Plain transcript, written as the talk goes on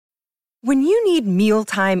When you need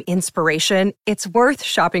mealtime inspiration, it's worth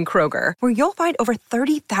shopping Kroger, where you'll find over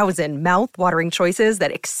 30,000 mouth-watering choices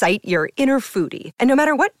that excite your inner foodie. And no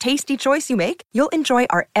matter what tasty choice you make, you'll enjoy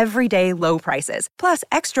our everyday low prices, plus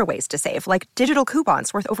extra ways to save, like digital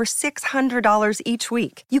coupons worth over $600 each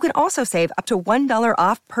week. You can also save up to $1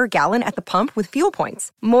 off per gallon at the pump with fuel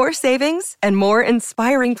points. More savings and more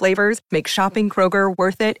inspiring flavors make shopping Kroger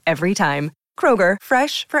worth it every time. Kroger,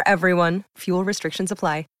 fresh for everyone. Fuel restrictions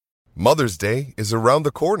apply. Mother's Day is around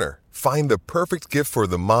the corner. Find the perfect gift for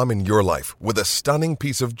the mom in your life with a stunning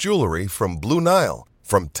piece of jewelry from Blue Nile.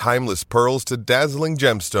 From timeless pearls to dazzling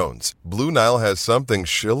gemstones, Blue Nile has something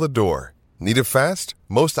she'll adore. Need it fast?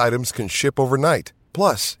 Most items can ship overnight.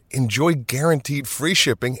 Plus, enjoy guaranteed free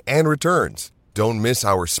shipping and returns. Don't miss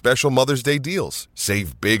our special Mother's Day deals.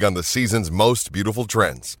 Save big on the season's most beautiful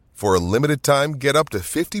trends. For a limited time, get up to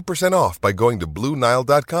 50% off by going to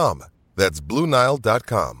BlueNile.com. That's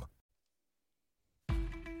BlueNile.com.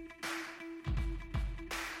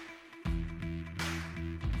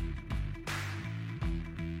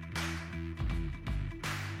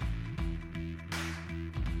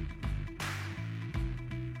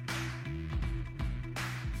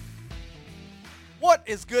 What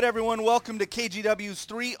is good, everyone? Welcome to KGW's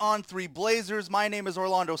 3-on-3 Blazers. My name is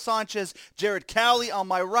Orlando Sanchez, Jared Cowley on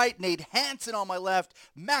my right, Nate Hansen on my left,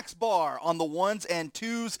 Max Barr on the ones and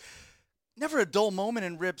twos. Never a dull moment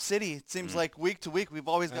in Rip City. It seems like week to week we've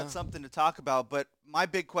always got something to talk about. But my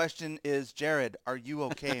big question is, Jared, are you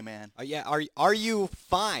okay, man? Yeah, are you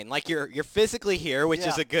fine? Like you're physically here, which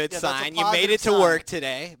is a good sign. You made it to sign. Work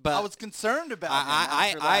today, but I was concerned about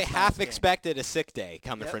him I half expected a sick day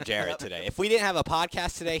coming from Jared today. If we didn't have a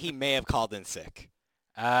podcast today, he may have called in sick.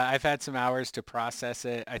 I've had some hours to process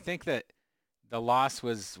it. I think that the loss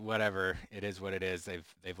was whatever. It is what it is.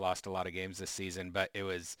 They've lost a lot of games this season, but it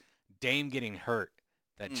was Dame getting hurt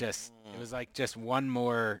that it was like just one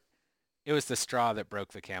more. It was the straw that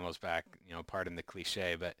broke the camel's back, pardon the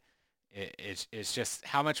cliche, but it's just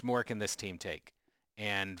how much more can this team take?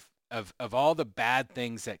 And of all the bad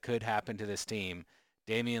things that could happen to this team,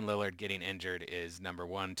 Damian Lillard getting injured is number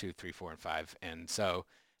 1, 2, 3, 4, and 5. And so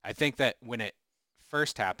I think that when it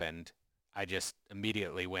first happened, I just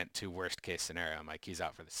immediately went to worst case scenario. I'm like, he's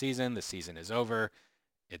out for the season. The season is over.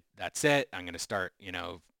 That's it. I'm going to start,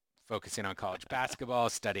 focusing on college basketball,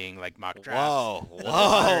 studying like mock drafts. Whoa,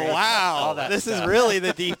 wow. This is really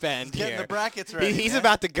the deep end here. Getting the brackets ready. He's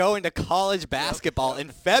about to go into college basketball in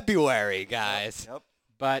February, guys. Yep.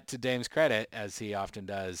 But to Dame's credit, as he often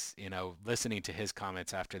does, listening to his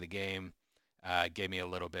comments after the game gave me a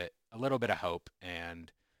little bit of hope, and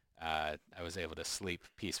I was able to sleep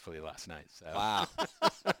peacefully last night. So. Wow.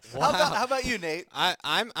 How about you, Nate?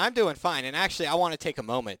 I'm doing fine, and actually I want to take a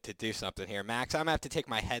moment to do something here. Max, I'm going to have to take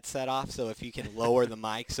my headset off, so if you can lower the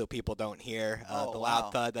mic so people don't hear the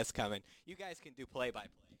loud thud that's coming. You guys can do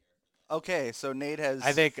play-by-play. Okay, so Nate has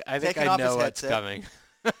I think I know what's coming.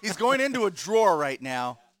 He's going into a drawer right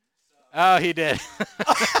now. Oh, he did.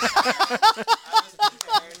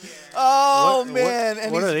 Man.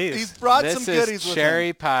 And what are these? He's brought this some goodies with him.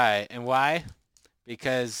 Cherry pie. And why?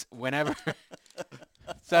 Because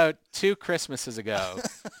so 2 Christmases ago,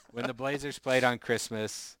 when the Blazers played on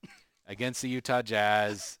Christmas against the Utah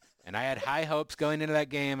Jazz, and I had high hopes going into that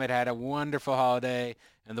game. It had a wonderful holiday,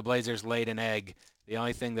 and the Blazers laid an egg. The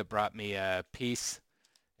only thing that brought me peace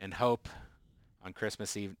and hope on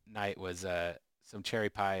Christmas Eve night was some cherry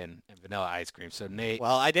pie and vanilla ice cream. So Nate,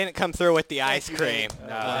 well, I didn't come through with the ice cream.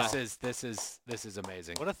 No, this is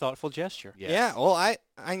amazing. What a thoughtful gesture. Yes. Yeah, well, I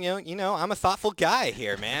I'm a thoughtful guy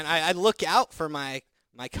here, man. I look out for my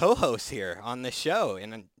co-hosts here on this show,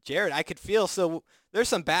 and Jared, I could feel so. There's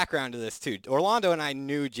some background to this too. Orlando and I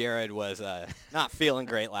knew Jared was not feeling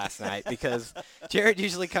great last night because Jared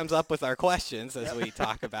usually comes up with our questions as we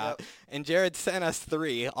talk about, and Jared sent us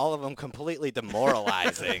 3, all of them completely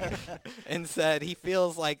demoralizing, and said he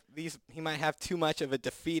feels like he might have too much of a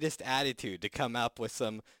defeatist attitude to come up with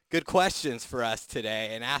some good questions for us today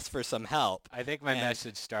and ask for some help. I think my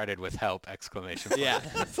message started with help, exclamation point. Yeah,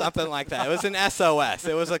 something like that. It was an SOS.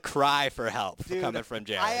 It was a cry for help coming from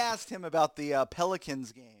Jared. I asked him about the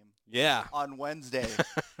Pelicans game. Yeah. On Wednesday,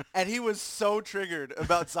 and he was so triggered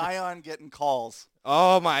about Zion getting calls.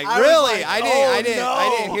 Oh my! Really? Like, I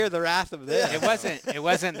didn't hear the wrath of this. It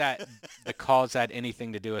wasn't that the calls had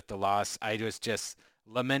anything to do with the loss. I was just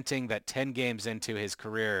lamenting that 10 games into his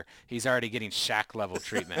career, he's already getting Shaq level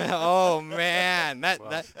treatment. Oh man,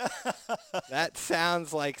 that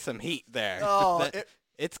sounds like some heat there. Oh,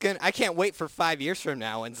 I can't wait for 5 years from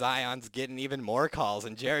now when Zion's getting even more calls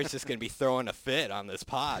and Jared's just gonna be throwing a fit on this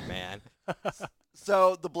pod, man.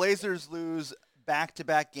 So the Blazers lose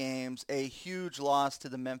back-to-back games, a huge loss to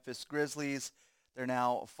the Memphis Grizzlies. They're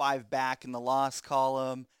now 5 back in the loss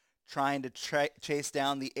column, trying to chase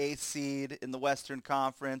down the 8th seed in the Western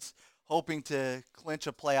Conference, hoping to clinch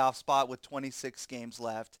a playoff spot with 26 games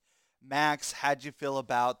left. Max, how'd you feel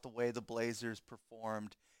about the way the Blazers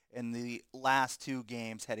performed in the last 2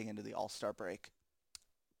 games heading into the All-Star break?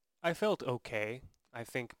 I felt okay. I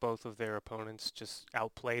think both of their opponents just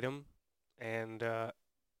outplayed them. And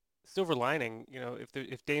silver lining,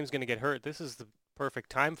 if Dame's going to get hurt, this is the perfect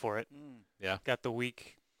time for it. Yeah. Got the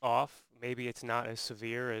week off. Maybe it's not as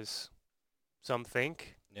severe as some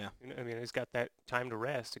think. Yeah. I mean, he's got that time to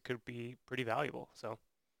rest. It could be pretty valuable. So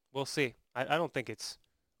we'll see. I don't think it's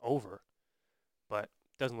over, but it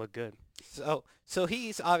doesn't look good. So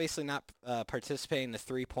he's obviously not participating in the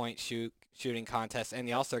three-point shooting contest and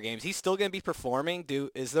the All-Star games. He's still going to be performing.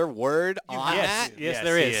 Is there word on that? Yes,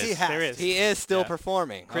 there is. There is. He is still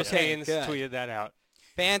performing. Chris Haynes tweeted that out.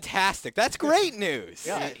 Fantastic. That's great news.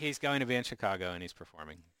 Yeah. He's going to be in Chicago, and he's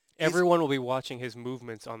performing. Everyone will be watching his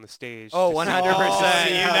movements on the stage. Oh, 100%.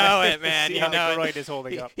 You know it, man. See You how know the groin is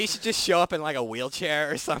holding up. He should just show up in like a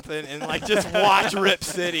wheelchair or something and like just watch Rip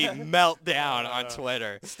City melt down on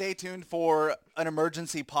Twitter. Stay tuned for an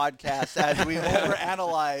emergency podcast as we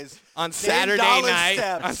overanalyze on Saturday night.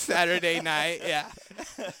 Steps. On Saturday night, yeah.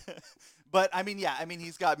 But,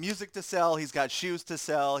 he's got music to sell. He's got shoes to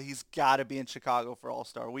sell. He's got to be in Chicago for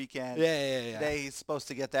All-Star Weekend. Yeah. Today he's supposed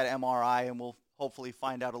to get that MRI, and we'll hopefully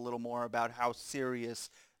find out a little more about how serious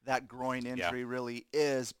that groin injury really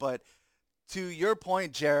is. But to your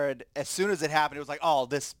point, Jared, as soon as it happened, it was like, oh,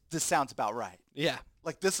 this sounds about right. Yeah.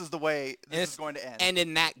 Like, this is the way this is going to end. And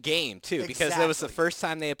in that game, too, because it was the first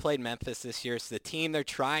time they had played Memphis this year. It's the team they're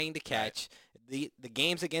trying to catch. Right. The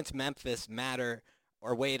games against Memphis matter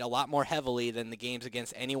or weighed a lot more heavily than the games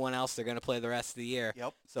against anyone else they're going to play the rest of the year.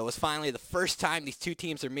 Yep. So it was finally the first time these two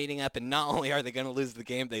teams are meeting up, and not only are they going to lose the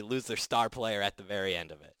game, they lose their star player at the very end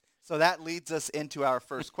of it. So that leads us into our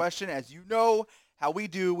first question. As you know how we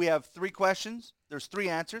do, we have 3 questions. There's 3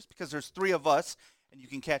 answers because there's 3 of us, and you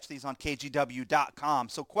can catch these on KGW.com.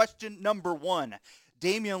 So question number 1,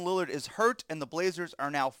 Damian Lillard is hurt, and the Blazers are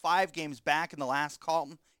now 5 games back in the loss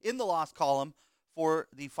column for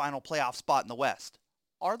the final playoff spot in the West.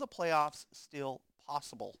 Are the playoffs still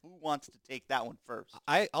possible? Who wants to take that one first?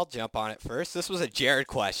 I'll jump on it first. This was a Jared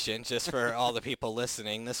question, just for all the people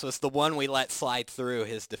listening. This was the one we let slide through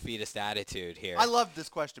his defeatist attitude here. I loved this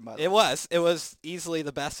question, by the way. It was easily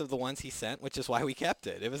the best of the ones he sent, which is why we kept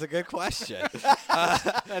it. It was a good question.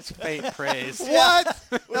 That's faint praise. What?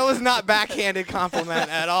 That was not backhanded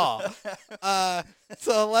compliment at all.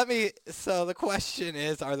 So the question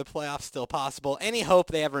is, are the playoffs still possible? Any hope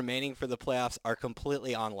they have remaining for the playoffs are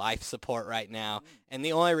completely on life support right now. And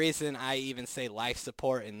the only reason I even say life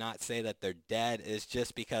support and not say that they're dead is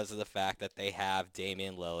just because of the fact that they have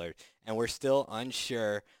Damian Lillard. And we're still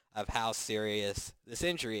unsure of how serious this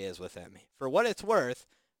injury is with him. For what it's worth,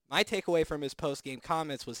 my takeaway from his post-game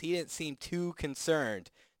comments was he didn't seem too concerned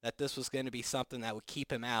that this was going to be something that would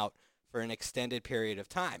keep him out for an extended period of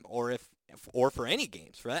time, or for any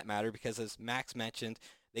games for that matter, because as Max mentioned,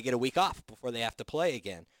 they get a week off before they have to play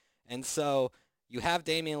again. And so you have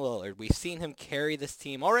Damian Lillard. We've seen him carry this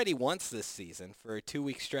team already once this season for a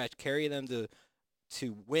 2-week stretch, carry them to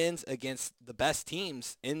wins against the best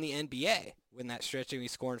teams in the NBA when that stretch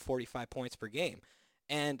he's scoring 45 points per game.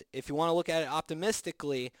 And if you want to look at it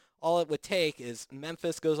optimistically, all it would take is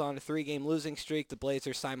Memphis goes on a 3-game losing streak, the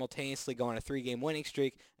Blazers simultaneously go on a 3-game winning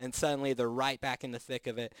streak, and suddenly they're right back in the thick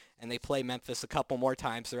of it, and they play Memphis a couple more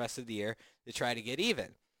times the rest of the year to try to get even.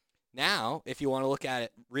 Now, if you want to look at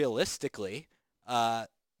it realistically, the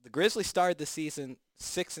Grizzlies started the season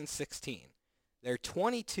 6-16. They're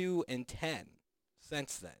 22-10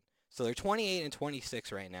 since then. So they're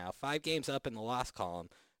 28-26 right now, 5 games up in the loss column.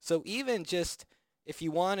 So even just if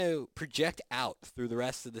you want to project out through the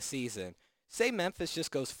rest of the season, say Memphis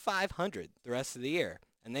just goes 500 the rest of the year,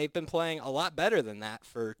 and they've been playing a lot better than that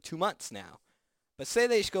for 2 months now. But say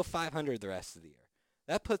they just go 500 the rest of the year.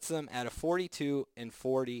 That puts them at a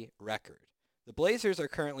 42-40 record. The Blazers are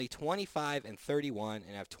currently 25-31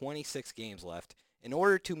 and have 26 games left. In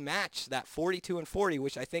order to match that 42-40,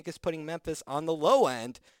 which I think is putting Memphis on the low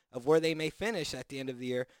end of where they may finish at the end of the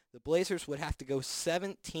year, the Blazers would have to go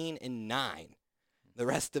 17-9 the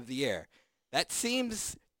rest of the year. That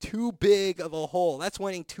seems too big of a hole. That's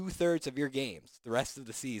winning 2/3 of your games the rest of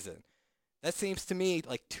the season. That seems to me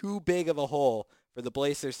like too big of a hole for the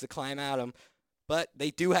Blazers to climb out of. But they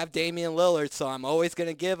do have Damian Lillard, so I'm always going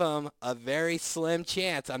to give them a very slim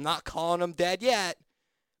chance. I'm not calling them dead yet,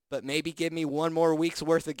 but maybe give me 1 more week's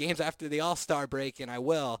worth of games after the All-Star break, and I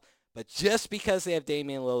will. But just because they have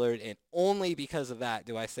Damian Lillard, and only because of that,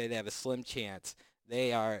 do I say they have a slim chance.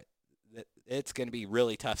 It's going to be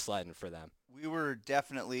really tough sledding for them. We were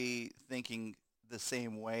definitely thinking the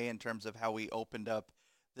same way in terms of how we opened up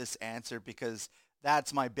this answer, because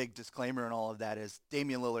that's my big disclaimer in all of that is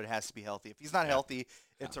Damian Lillard has to be healthy. If he's not healthy,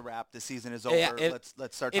 it's a wrap. The season is over.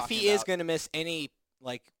 Let's start talking If he is going to miss any,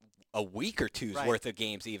 like, a week or two's worth of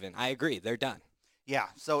games even, I agree. They're done. Yeah,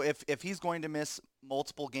 so if he's going to miss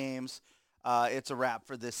multiple games, it's a wrap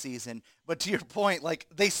for this season. But to your point, like,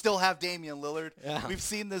 they still have Damian Lillard. Yeah. We've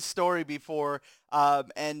seen this story before,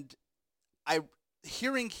 and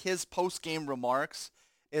hearing his post-game remarks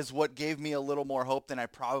is what gave me a little more hope than I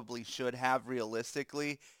probably should have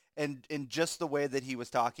realistically, and in just the way that he was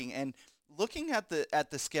talking. And looking at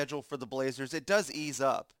the schedule for the Blazers, it does ease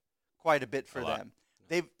up quite a bit for them.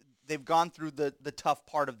 They've gone through the tough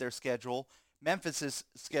part of their schedule. Memphis's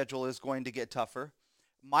schedule is going to get tougher.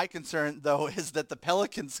 My concern, though, is that the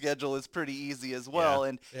Pelicans' schedule is pretty easy as well.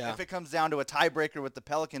 And if it comes down to a tiebreaker with the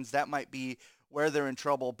Pelicans, that might be where they're in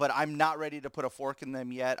trouble. But I'm not ready to put a fork in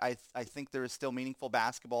them yet. I think there is still meaningful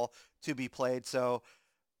basketball to be played. So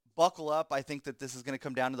buckle up. I think that this is going to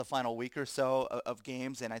come down to the final week or so of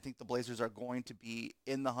games, and I think the Blazers are going to be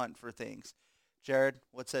in the hunt for things. Jared,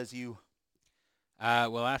 what says you?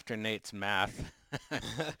 Well, after Nate's math,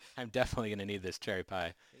 I'm definitely going to need this cherry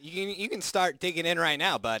pie. You can start digging in right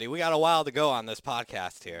now, buddy. We got a while to go on this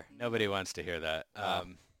podcast here. Nobody wants to hear that.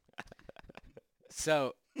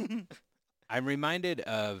 So I'm reminded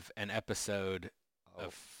of an episode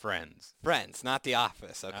of Friends. Friends, not The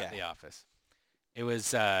Office. Okay. Not The Office. It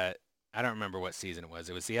was, I don't remember what season it was.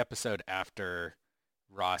 It was the episode after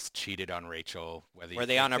Ross cheated on Rachel. Were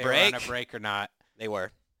they on a break? Were on a break or not. They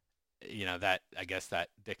were. You know, that I guess that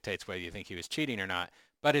dictates whether you think he was cheating or not.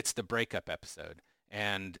 But it's the breakup episode.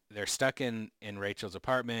 And they're stuck in Rachel's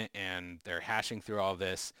apartment, and they're hashing through all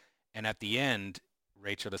this. And at the end,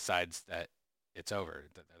 Rachel decides that it's over,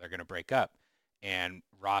 that they're going to break up. And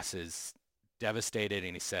Ross is devastated,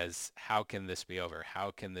 and he says, how can this be over? How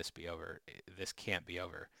can this be over? This can't be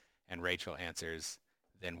over. And Rachel answers,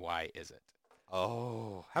 then why is it?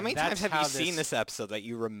 Oh. How many times have you seen this episode that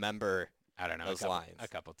you remember? I don't know. Those lines. A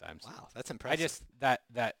couple times. Wow, that's impressive.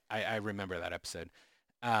 I remember that episode.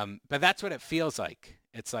 But that's what it feels like.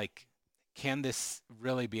 It's like, can this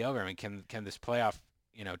really be over? I mean, can this playoff,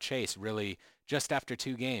 chase really just after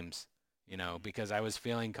 2 games? Because I was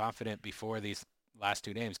feeling confident before these last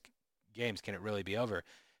 2 games. Can it really be over?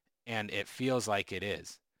 And it feels like it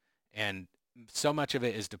is. And so much of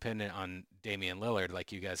it is dependent on Damian Lillard,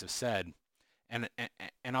 like you guys have said. And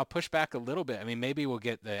I'll push back a little bit. I mean, maybe we'll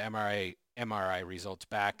get the MRI results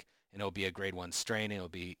back, and it'll be a grade 1 strain. It'll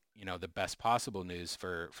be, the best possible news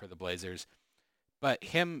for the Blazers. But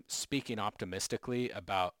him speaking optimistically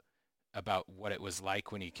about what it was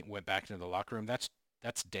like when he went back into the locker room, that's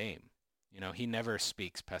Dame. He never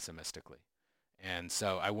speaks pessimistically. And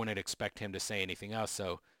so I wouldn't expect him to say anything else.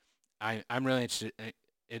 So I'm really interested.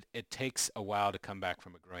 It takes a while to come back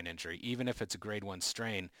from a groin injury, even if it's a grade 1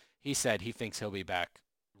 strain. He said he thinks he'll be back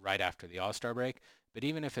right after the All-Star break. But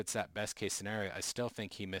even if it's that best-case scenario, I still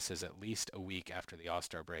think he misses at least a week after the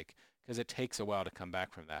All-Star break because it takes a while to come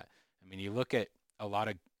back from that. I mean, you look at a lot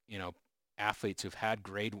of, athletes who've had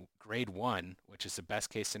grade 1, which is the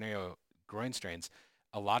best-case scenario groin strains.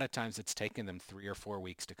 A lot of times it's taken them 3 or 4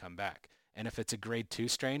 weeks to come back. And if it's a grade 2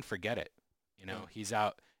 strain, forget it. He's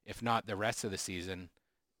out, if not the rest of the season,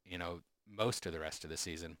 most of the rest of the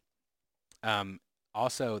season.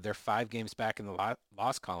 Also, they're 5 games back in the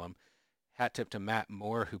loss column. Hat tip to Matt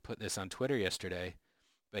Moore, who put this on Twitter yesterday,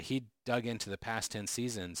 but he dug into the past 10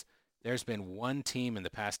 seasons. There's been one team in the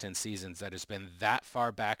past 10 seasons that has been that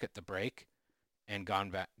far back at the break and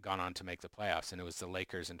gone on to make the playoffs, and it was the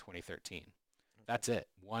Lakers in 2013. That's it,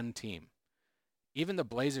 one team. Even the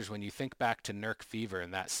Blazers, when you think back to Nurk Fever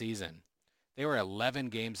in that season, they were 11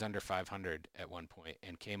 games under 500 at one point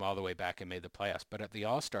and came all the way back and made the playoffs. But at the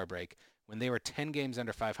All-Star break, when they were 10 games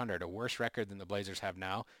under 500, a worse record than the Blazers have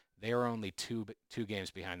now, they were only two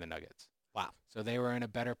games behind the Nuggets. Wow. So they were in a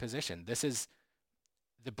better position.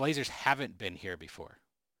 The Blazers haven't been here before.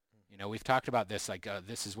 We've talked about this,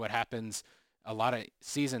 this is what happens a lot of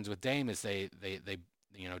seasons with Dame is they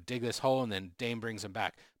dig this hole and then Dame brings them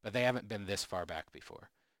back. But they haven't been this far back before.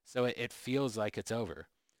 So it feels like it's over.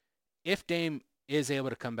 If Dame is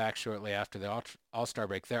able to come back shortly after the All-Star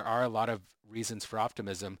break, there are a lot of reasons for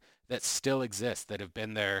optimism that still exist, that have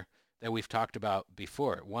been there, that we've talked about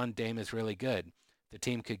before. One, Dame is really good. The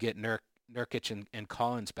team could get Nurkic and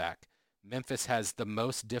Collins back. Memphis has the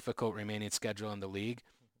most difficult remaining schedule in the league.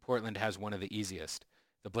 Portland has one of the easiest.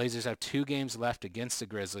 The Blazers have 2 games left against the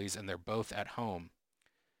Grizzlies, and they're both at home.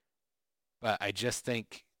 But I just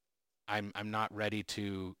think I'm not ready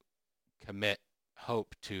to commit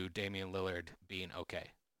hope to Damian Lillard being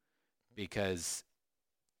okay. Because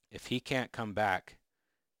if he can't come back,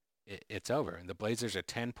 it's over. And the Blazers are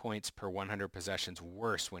 10 points per 100 possessions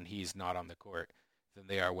worse when he's not on the court than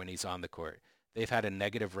they are when he's on the court. They've had a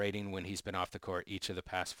negative rating when he's been off the court each of the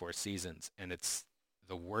past 4 seasons, and it's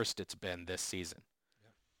the worst it's been this season.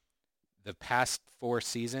 The past 4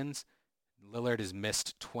 seasons, Lillard has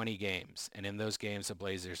missed 20 games, and in those games, the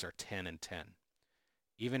Blazers are 10-10.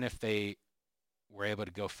 Even if they were able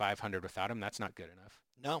to go 500 without him, that's not good enough.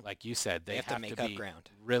 No. Like you said, they have to make to up be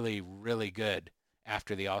ground. really, really good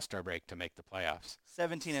after the All-Star break to make the playoffs.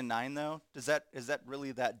 17-9 though. Is that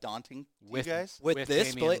really that daunting to you guys? With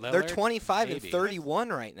this, Damian they're Lillard, 25 maybe. and 31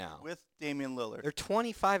 right now. With Damian Lillard. They're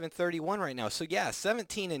 25 and 31 right now. So yeah,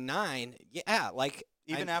 17-9. Yeah, like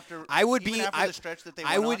Even after the stretch that they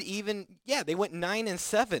I went would on? even they went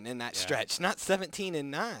 9-7 in that stretch, not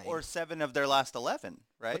 17-9. Or 7 of their last 11,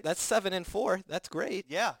 right? But that's 7-4. That's great.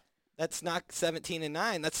 Yeah. That's not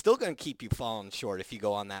 17-9. That's still going to keep you falling short if you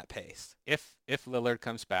go on that pace. If Lillard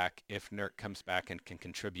comes back, if Nurk comes back and can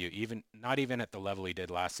contribute, not even at the level he did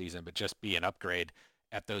last season, but just be an upgrade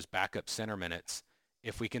at those backup center minutes,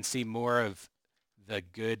 if we can see more of the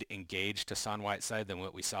good engaged Hassan Whiteside than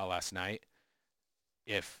what we saw last night,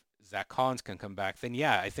 if Zach Collins can come back, then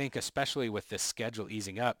yeah, I think especially with this schedule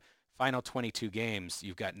easing up, final 22 games,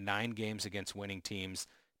 you've got 9 games against winning teams.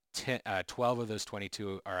 12 of those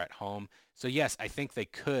 22 are at home. So yes, I think they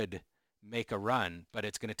could make a run, but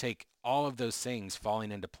it's going to take all of those things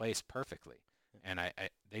falling into place perfectly. And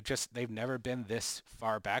they've never been this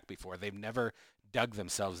far back before. They've never dug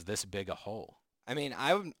themselves this big a hole. I mean,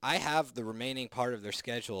 I have the remaining part of their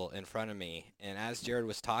schedule in front of me, and as Jared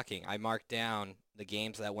was talking, I marked down the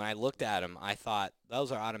games that when I looked at them, I thought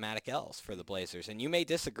those are automatic L's for the Blazers. And you may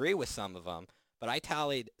disagree with some of them, but I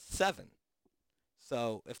tallied 7.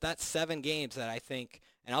 So if that's 7 games that I think,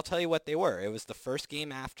 and I'll tell you what they were. It was the first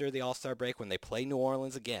game after the All-Star break when they play New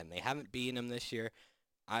Orleans again. They haven't beaten them this year.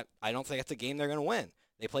 I don't think it's a game they're going to win.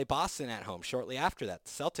 They play Boston at home shortly after that.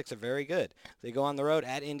 The Celtics are very good. They go on the road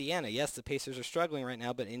at Indiana. Yes, the Pacers are struggling right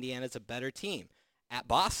now, but Indiana's a better team. At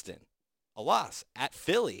Boston, a loss. At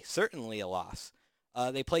Philly, certainly a loss.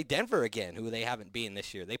 They play Denver again, who they haven't beaten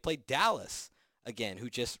this year. They play Dallas again, who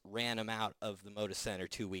just ran them out of the Moda Center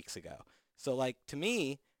 2 weeks ago. So, like, to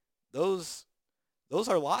me, those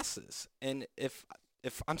are losses. And if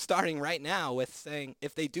I'm starting right now with saying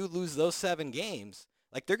if they do lose those 7 games,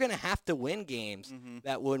 like, they're going to have to win games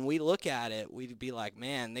that when we look at it, we'd be like,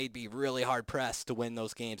 man, they'd be really hard-pressed to win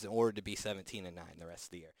those games in order to be 17-9 the rest of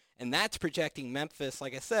the year. And that's projecting Memphis.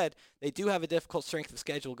 Like I said, they do have a difficult strength of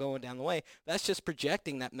schedule going down the way. That's just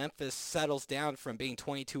projecting that Memphis settles down from being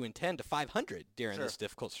 22-10 to 500 during this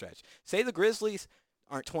difficult stretch. Say the Grizzlies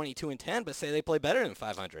aren't 22-10, but say they play better than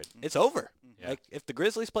 500. It's over. Yeah. Like, if the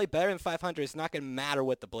Grizzlies play better than 500, it's not going to matter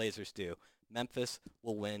what the Blazers do. Memphis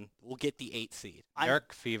will win. We'll get the 8th seed.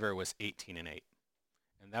 Dirk Fever was 18-8,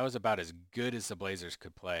 and that was about as good as the Blazers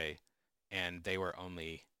could play, and they were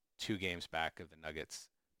only 2 games back of the Nuggets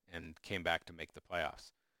and came back to make the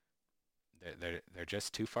playoffs. They're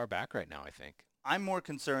just too far back right now, I think. I'm more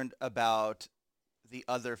concerned about the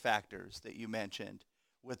other factors that you mentioned,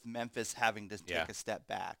 with Memphis having to take a step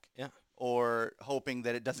back. Yeah. Or hoping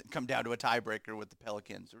that it doesn't come down to a tiebreaker with the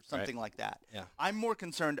Pelicans or something like that. Yeah. I'm more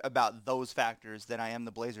concerned about those factors than I am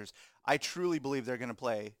the Blazers. I truly believe they're going to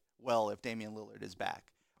play well if Damian Lillard is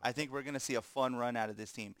back. I think we're going to see a fun run out of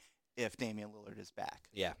this team if Damian Lillard is back.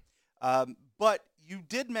 Yeah. But you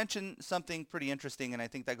did mention something pretty interesting, and I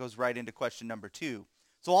think that goes right into question number 2.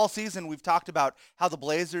 So all season we've talked about how the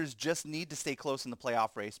Blazers just need to stay close in the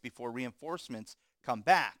playoff race before reinforcements come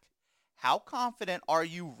back. How confident are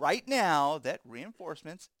you right now that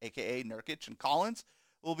reinforcements, a.k.a. Nurkic and Collins,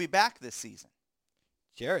 will be back this season?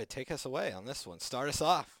 Jared, take us away on this one. Start us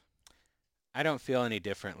off. I don't feel any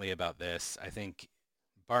differently about this. I think,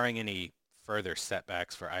 barring any further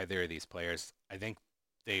setbacks for either of these players, I think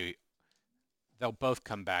they'll both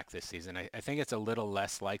come back this season. I think it's a little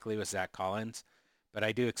less likely with Zach Collins, but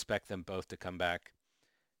I do expect them both to come back.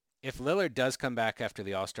 If Lillard does come back after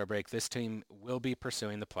the All-Star break, this team will be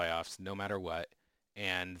pursuing the playoffs no matter what,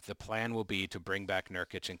 and the plan will be to bring back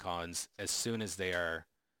Nurkic and Collins as soon as they are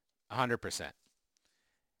 100%.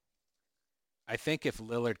 I think if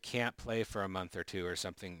Lillard can't play for a month or 2 or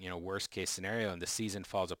something, worst case scenario, and the season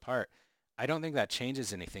falls apart, I don't think that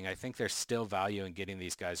changes anything. I think there's still value in getting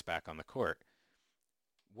these guys back on the court.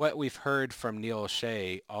 What we've heard from Neil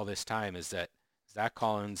O'Shea all this time is that Zach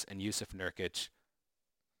Collins and Yusuf Nurkic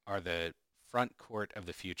are the front court of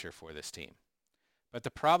the future for this team. But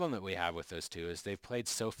the problem that we have with those two is they've played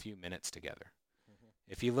so few minutes together.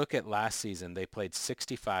 If you look at last season, they played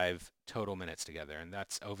 65 total minutes together, and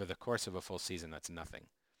that's over the course of a full season, that's nothing.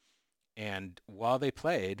 And while they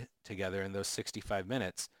played together in those 65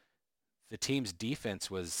 minutes, the team's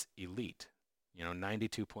defense was elite,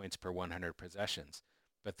 92 points per 100 possessions.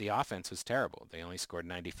 But the offense was terrible. They only scored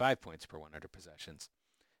 95 points per 100 possessions.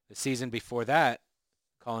 The season before that,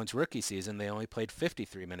 Collins' rookie season, they only played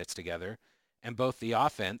 53 minutes together, and both the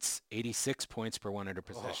offense, 86 points per 100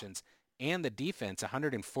 possessions, and the defense,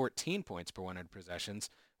 114 points per 100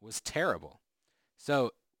 possessions, was terrible.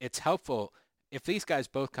 So it's helpful. If these guys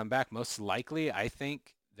both come back, most likely, I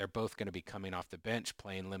think they're both going to be coming off the bench,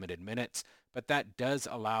 playing limited minutes. But that does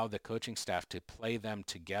allow the coaching staff to play them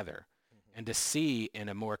together and to see in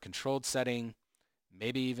a more controlled setting,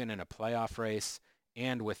 maybe even in a playoff race,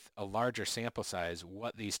 and with a larger sample size,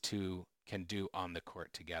 what these two can do on the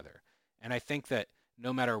court together. And I think that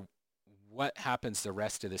no matter what happens the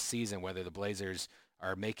rest of the season, whether the Blazers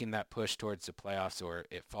are making that push towards the playoffs or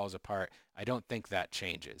it falls apart, I don't think that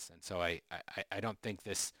changes. And so I don't think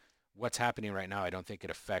what's happening right now, I don't think it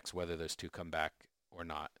affects whether those two come back or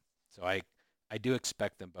not. So I do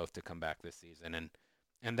expect them both to come back this season,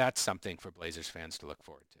 and that's something for Blazers fans to look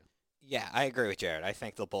forward to. Yeah, I agree with Jared. I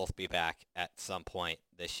think they'll both be back at some point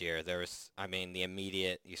this year.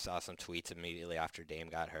 You saw some tweets immediately after Dame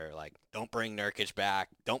got hurt, like, don't bring Nurkic back,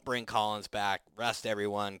 don't bring Collins back, rest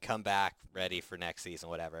everyone, come back ready for next season,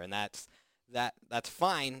 whatever. And that's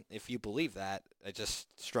fine if you believe that. I just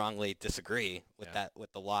strongly disagree with that,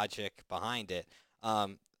 with the logic behind it.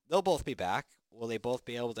 They'll both be back. Will they both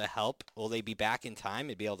be able to help? Will they be back in time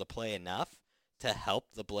and be able to play enough to help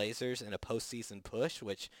the Blazers in a postseason push,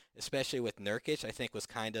 which, especially with Nurkic, I think was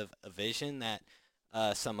kind of a vision that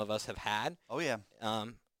some of us have had? Oh, yeah.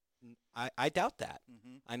 I doubt that.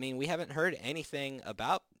 Mm-hmm. I mean, we haven't heard anything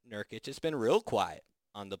about Nurkic. It's been real quiet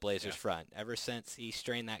on the Blazers front ever since he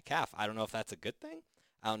strained that calf. I don't know if that's a good thing.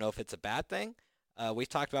 I don't know if it's a bad thing. We've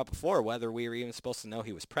talked about before whether we were even supposed to know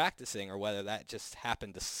he was practicing or whether that just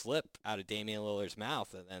happened to slip out of Damian Lillard's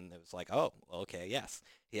mouth, and then it was like, oh, okay, yes,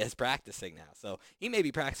 he is practicing now. So he may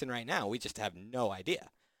be practicing right now. We just have no idea.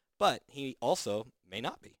 But he also may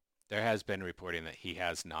not be. There has been reporting that he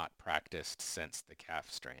has not practiced since the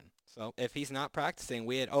calf strain. So if he's not practicing,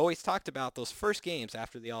 we had always talked about those first games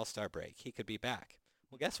after the All-Star break. He could be back.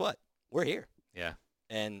 Well, guess what? We're here. Yeah.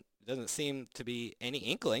 And it doesn't seem to be any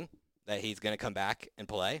inkling that he's going to come back and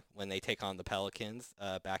play when they take on the Pelicans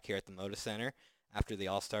back here at the Moda Center after the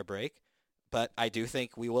All-Star break. But I do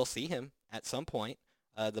think we will see him at some point.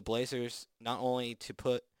 The Blazers, not only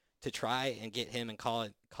to try and get him and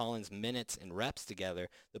Collins minutes and reps together,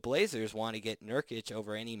 the Blazers want to get Nurkic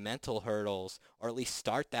over any mental hurdles, or at least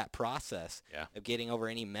start that process of getting over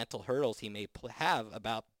any mental hurdles he may have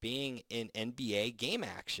about being in NBA game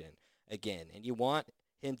action again. And you want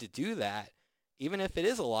him to do that. Even if it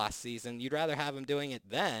is a lost season, you'd rather have him doing it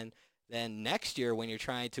then than next year when you're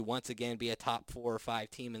trying to once again be a top 4 or 5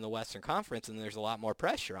 team in the Western Conference and there's a lot more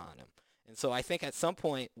pressure on him. And so I think at some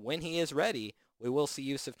point when he is ready, we will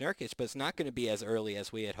see Jusuf Nurkic, but it's not going to be as early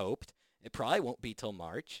as we had hoped. It probably won't be till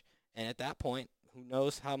March. And at that point, who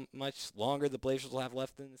knows how much longer the Blazers will have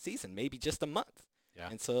left in the season, maybe just a month. Yeah.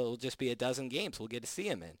 And so it'll just be a dozen games we'll get to see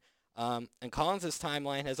him in. And Collins'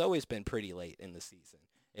 timeline has always been pretty late in the season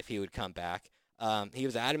if he would come back. He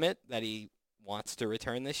was adamant that he wants to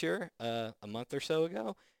return this year a month or so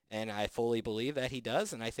ago, and I fully believe that he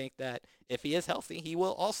does. And I think that if he is healthy, he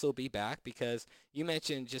will also be back, because you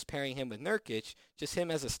mentioned just pairing him with Nurkic, just him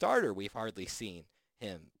as a starter, we've hardly seen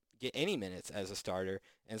him get any minutes as a starter.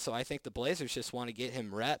 And so I think the Blazers just want to get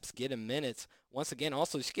him reps, get him minutes. Once again,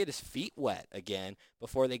 also just get his feet wet again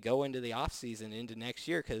before they go into the offseason, into next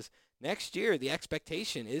year, because next year the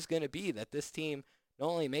expectation is going to be that this team not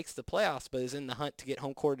only makes the playoffs, but is in the hunt to get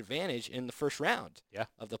home court advantage in the first round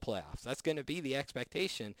of the playoffs. That's going to be the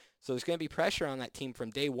expectation. So there's going to be pressure on that team from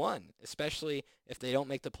day one, especially if they don't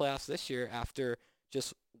make the playoffs this year after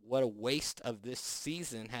just what a waste of this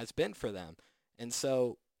season has been for them. And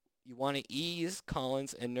so you want to ease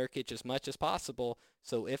Collins and Nurkic as much as possible.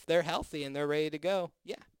 So if they're healthy and they're ready to go,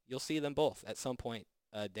 you'll see them both at some point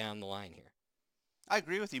down the line here. I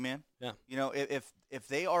agree with you, man. Yeah. You know, if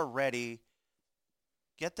they are ready,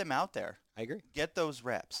 get them out there. I agree. Get those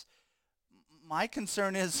reps. My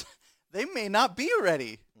concern is they may not be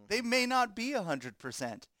ready. They may not be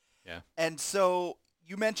 100%. Yeah. And so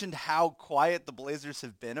you mentioned how quiet the Blazers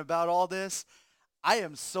have been about all this. I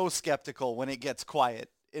am so skeptical when it gets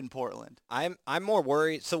quiet in Portland. I'm more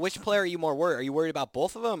worried. So which player are you more worried? Are you worried about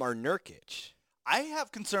both of them or Nurkic? I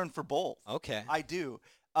have concern for both. Okay. I do.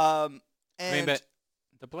 I And mean, but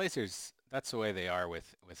the Blazers, that's the way they are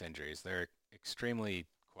with injuries. They're extremely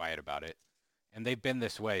quiet about it. And they've been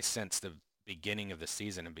this way since the beginning of the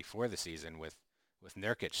season and before the season with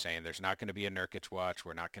Nurkic saying there's not going to be a Nurkic watch.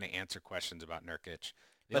 We're not going to answer questions about Nurkic.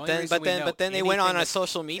 But then they went on a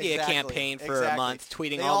social media campaign for a month,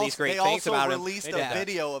 tweeting all these great things about him. They also released a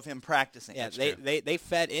video of him practicing. Yeah, they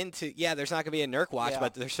fed into, there's not going to be a Nurk watch,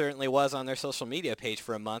 but there certainly was on their social media page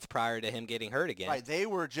for a month prior to him getting hurt again. Right, they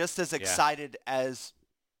were just as excited as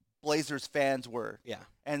Blazers fans were. Yeah.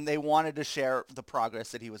 And they wanted to share the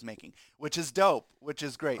progress that he was making, which is dope, which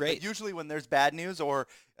is great. But usually when there's bad news or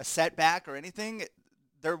a setback or anything,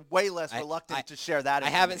 they're way less reluctant to share that. I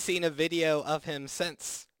haven't seen a video of him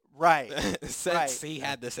since. Right. since he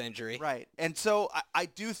had this injury. Right. And so I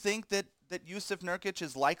do think that Jusuf Nurkic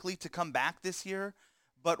is likely to come back this year.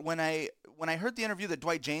 But when I heard the interview that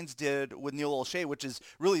Dwight Jaynes did with Neil Olshey, which is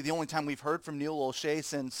really the only time we've heard from Neil Olshey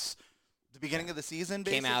since the beginning of the season,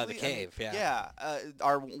 basically. Came out of the cave,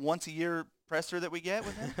 our once-a-year presser that we get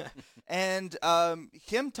with him. And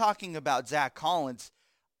him talking about Zach Collins,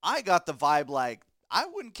 I got the vibe like, I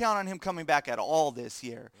wouldn't count on him coming back at all this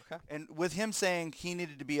year. Okay. And with him saying he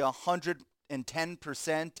needed to be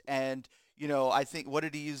 110%, and, I think, what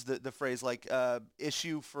did he use the phrase, like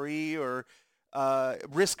issue-free or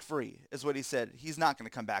risk-free is what he said. He's not going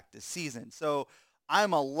to come back this season. So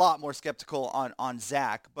I'm a lot more skeptical on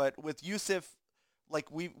Zach. But with Jusuf, like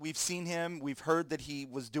we've seen him. We've heard that he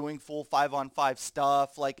was doing full 5-on-5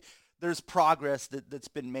 stuff. Like there's progress that's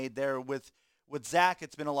been made there. With Zach,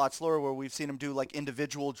 it's been a lot slower where we've seen him do like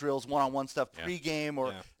individual drills, one-on-one stuff pregame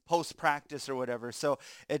or post-practice or whatever. So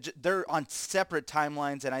they're on separate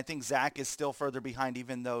timelines, and I think Zach is still further behind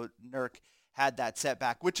even though Nurk had that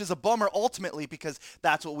setback, which is a bummer ultimately because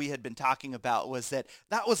that's what we had been talking about was that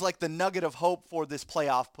was like the nugget of hope for this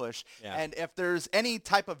playoff push. Yeah. And if there's any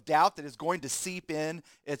type of doubt that is going to seep in,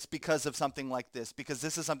 it's because of something like this, because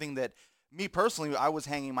this is something that me personally, I was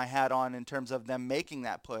hanging my hat on in terms of them making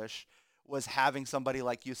that push, was having somebody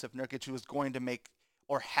like Jusuf Nurkic who was going to make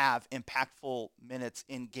or have impactful minutes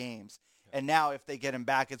in games. Yeah. And now if they get him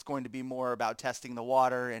back, it's going to be more about testing the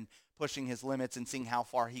water and pushing his limits and seeing how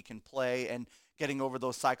far he can play and getting over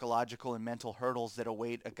those psychological and mental hurdles that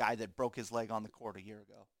await a guy that broke his leg on the court a year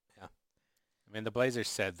ago. Yeah. I mean, the Blazers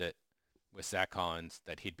said that with Zach Collins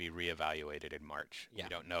that he'd be reevaluated in March. Yeah. We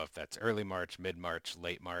don't know if that's early March, mid-March,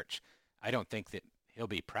 late March. I don't think that he'll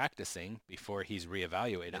be practicing before he's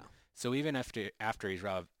reevaluated. No. So even after he's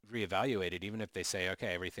reevaluated, even if they say,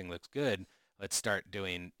 okay, everything looks good, let's start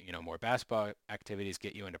doing, more basketball activities,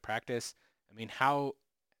 get you into practice. I mean,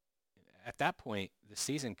 at that point, the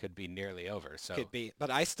season could be nearly over. So could be. But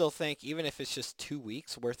I still think even if it's just 2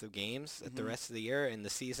 weeks worth of games at the rest of the year and the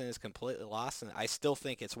season is completely lost, and I still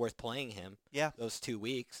think it's worth playing him those 2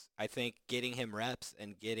 weeks. I think getting him reps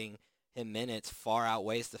and getting him minutes far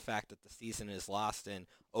outweighs the fact that the season is lost and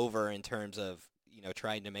over in terms of,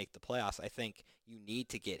 trying to make the playoffs. I think you need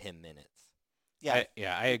to get him minutes. Yeah.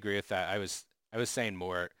 I agree with that. I was saying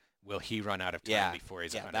more, will he run out of time before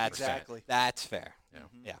he's 100%? Exactly. That's fair. Yeah.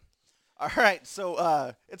 Mm-hmm. Yeah. All right,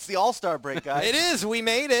 so it's the All-Star break, guys. It is. We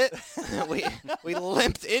made it. we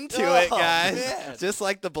limped into it, guys, man. Just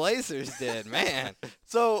like the Blazers did, man.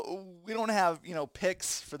 So we don't have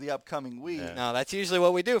picks for the upcoming week. Yeah. No, that's usually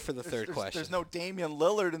what we do for the third question. There's no Damian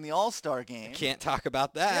Lillard in the All-Star game. Can't talk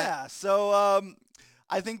about that. Yeah. So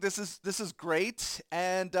I think this is great,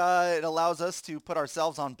 and it allows us to put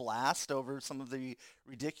ourselves on blast over some of the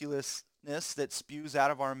ridiculousness that spews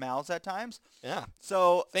out of our mouths at times. Yeah.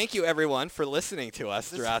 So thank you everyone for listening to us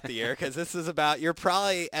throughout the year, because this is about, you're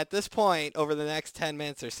probably at this point over the next 10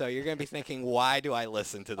 minutes or so, you're going to be thinking, why do I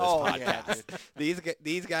listen to this podcast? Yeah,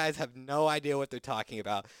 these guys have no idea what they're talking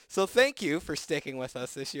about. So thank you for sticking with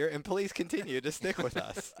us this year, and please continue to stick with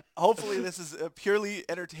us. Hopefully this is purely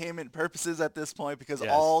entertainment purposes at this point, because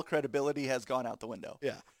all credibility has gone out the window.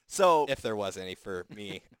 Yeah. So, if there was any for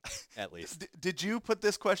me, at least. Did you put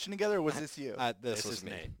this question together, or was this you? This was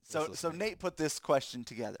me. So Nate put this question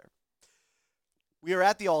together. We are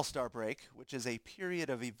at the All-Star break, which is a period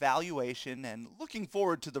of evaluation and looking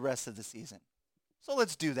forward to the rest of the season. So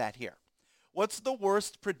let's do that here. What's the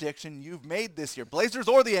worst prediction you've made this year, Blazers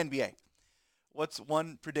or the NBA? What's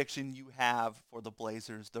one prediction you have for the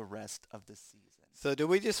Blazers the rest of the season? So do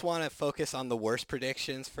we just want to focus on the worst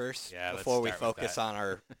predictions first before we focus on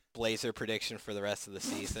our Blazer prediction for the rest of the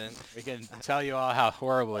season? We can tell you all how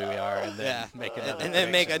horribly we are and then make another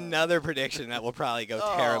prediction. Make another prediction that will probably go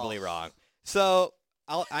terribly wrong. So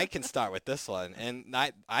I can start with this one, and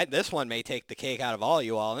this one may take the cake out of all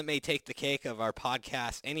you all, and it may take the cake of our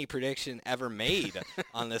podcast, any prediction ever made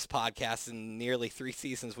on this podcast in nearly 3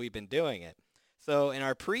 seasons we've been doing it. So in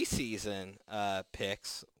our preseason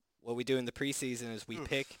picks, what we do in the preseason is we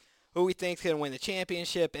pick who we think is going to win the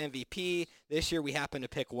championship, MVP. This year we happen to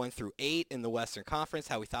pick 1 through 8 in the Western Conference,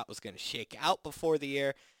 how we thought was going to shake out before the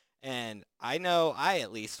year. And I know I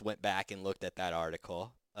at least went back and looked at that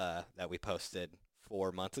article that we posted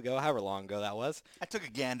 4 months ago, however long ago that was. I took a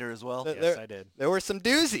gander as well. Yes, I did. There were some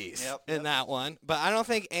doozies in that one, but I don't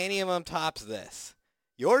think any of them tops this.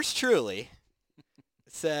 Yours truly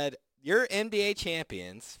said your NBA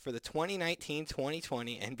champions for the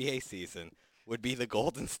 2019-2020 NBA season would be the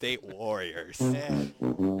Golden State Warriors.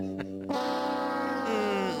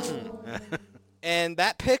 And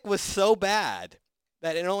that pick was so bad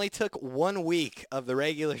that it only took 1 week of the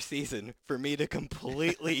regular season for me to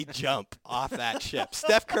completely jump off that ship.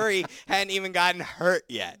 Steph Curry hadn't even gotten hurt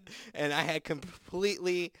yet, and I had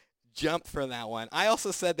completely jumped from that one. I also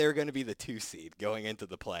said they were going to be the 2 seed going into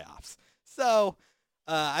the playoffs. So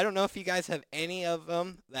I don't know if you guys have any of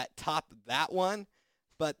them that top that one,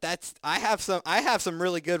 but I have some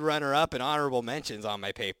really good runner-up and honorable mentions on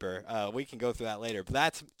my paper. We can go through that later, but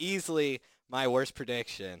that's easily my worst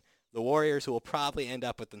prediction. The Warriors, who will probably end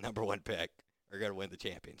up with the number 1 pick, are going to win the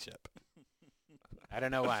championship. I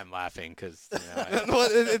don't know why I'm laughing because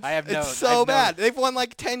it's so bad. They've won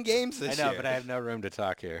like 10 games this year. I know, but I have no room to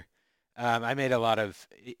talk here. I made a lot of.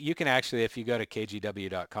 You can actually, if you go to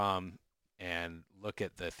kgw.com and look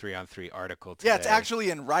at the 3-on-3 article today. Yeah, it's actually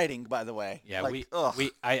in writing, by the way. Yeah,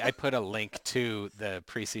 I put a link to the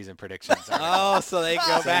preseason predictions article. Oh, so they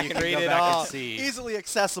go back and read it all. Easily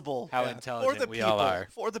accessible. How intelligent we all are.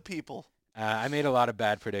 For the people. I made a lot of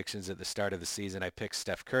bad predictions at the start of the season. I picked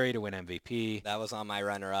Steph Curry to win MVP. That was on my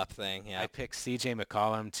runner-up thing, yeah. I picked C.J.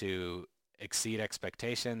 McCollum to exceed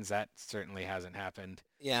expectations. That certainly hasn't happened.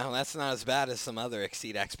 Yeah, well, that's not as bad as some other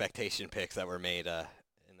exceed expectation picks that were made in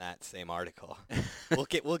that same article.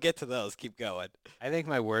 We'll get to those. Keep going. I think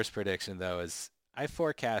my worst prediction, though, is I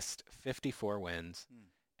forecast 54 wins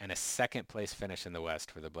and a second-place finish in the West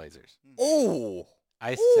for the Blazers. Oh!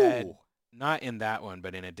 I said, not in that one,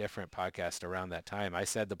 but in a different podcast around that time, I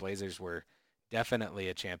said the Blazers were definitely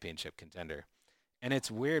a championship contender. And it's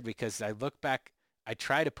weird because I look back, I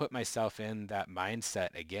try to put myself in that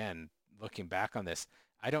mindset again, looking back on this.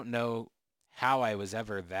 I don't know how I was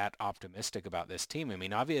ever that optimistic about this team. I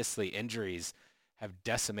mean, obviously injuries have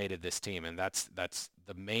decimated this team, and that's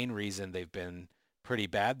the main reason they've been pretty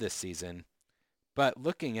bad this season. But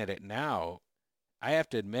looking at it now, I have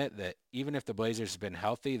to admit that even if the Blazers have been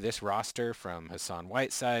healthy, this roster from Hassan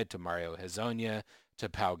Whiteside to Mario Hezonja to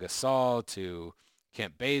Pau Gasol to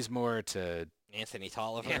Kent Bazemore to Anthony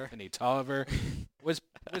Tolliver was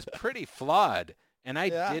pretty flawed. And I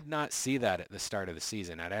did not see that at the start of the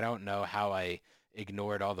season. And I don't know how I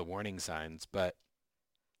ignored all the warning signs. But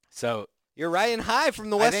so you're riding high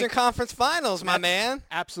from the Western Conference Finals, my man.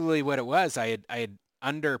 Absolutely what it was. I had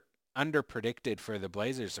under predicted for the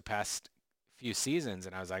Blazers the past few seasons,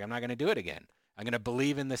 and I was like, I'm not going to do it again. I'm going to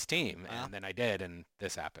believe in this team. And then I did, and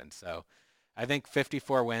this happened. So I think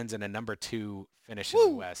 54 wins and a number 2 finish in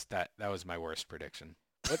the West, that was my worst prediction.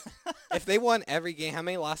 If they won every game, how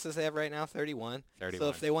many losses they have right now? 31? 31. So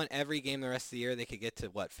if they won every game the rest of the year, they could get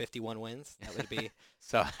to, 51 wins? That would be.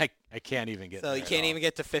 So I can't even get So you can't even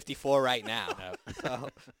get to 54 right now. No.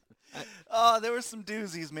 So, there were some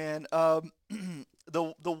doozies, man.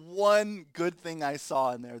 The one good thing I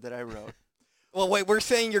saw in there that I wrote. Well, wait, we're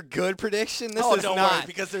saying your good prediction? This is don't not. worry,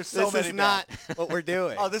 because there's so many. This is not what we're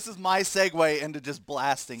doing. This is my segue into just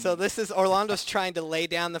blasting. So this is Orlando's trying to lay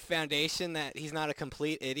down the foundation that he's not a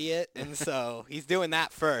complete idiot, and so he's doing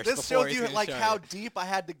that first. This shows you how deep I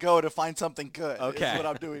had to go to find something good. Okay. Is what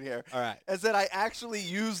I'm doing here. All right. Is that I actually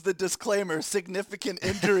used the disclaimer, significant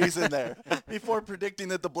injuries in there, before predicting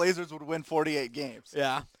that the Blazers would win 48 games.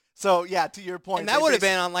 Yeah. So, yeah, to your point. And that would have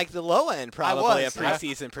been on, the low end, probably, a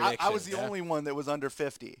preseason prediction. I was the only one that was under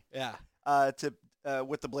 50. Yeah.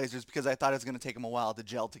 With the Blazers, because I thought it was going to take them a while to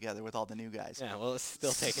gel together with all the new guys. Yeah, well, it's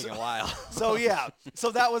still taking a while. So, yeah.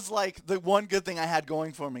 So that was, the one good thing I had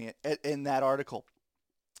going for me in that article.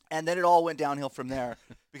 And then it all went downhill from there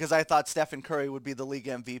because I thought Stephen Curry would be the league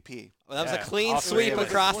MVP. Well, that was a clean sweep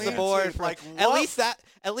across the board.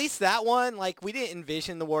 At least that one, we didn't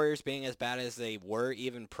envision the Warriors being as bad as they were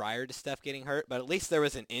even prior to Steph getting hurt, but at least there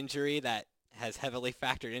was an injury that has heavily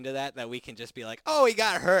factored into that we can just be like, oh, he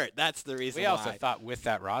got hurt. That's the reason why. We also thought with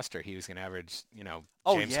that roster he was going to average,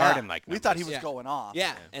 James Harden numbers. We thought he was going off.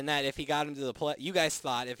 Yeah, and that if he got him to the you guys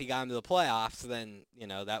thought if he got him to the playoffs, then,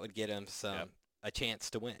 that would get him some a chance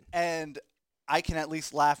to win. And I can at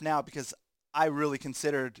least laugh now because I really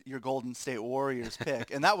considered your Golden State Warriors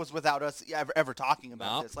pick, and that was without us ever talking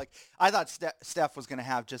about this. Like, I thought Steph was going to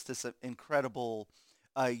have just this incredible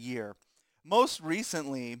year. Most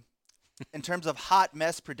recently, in terms of hot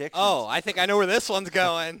mess predictions. Oh, I think I know where this one's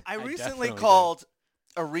going. I recently called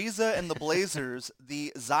Ariza and the Blazers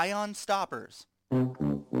the Zion Stoppers.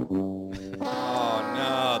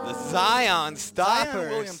 Oh, no, the Zion Stoppers. Zion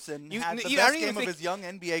Williamson had the best game of his young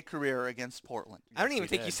NBA career against Portland. I don't even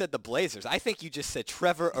think you said the Blazers. I think you just said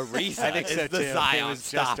Trevor Ariza. I think so, is the too. Zion It was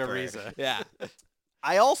Stopper. just Ariza. Yeah.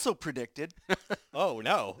 I also predicted Oh,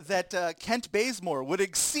 no. that Kent Bazemore would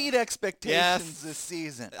exceed expectations this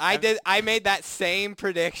season. I made that same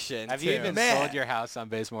prediction. Have too. you even Man. sold your house on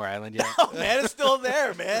Bazemore Island yet? Oh, man, it's still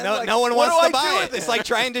there, man. No, Like, no one what wants do to I buy do it. with It's like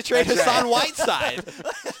trying to trade Hassan Whiteside.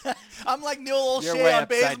 I'm like Neil You're O'Shea way on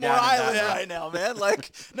upside Bazemore down in that Island one. right now, man.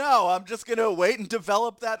 Like, no, I'm just going to wait and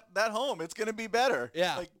develop that home. It's going to be better.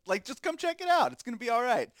 Yeah. Like, just come check it out. It's going to be all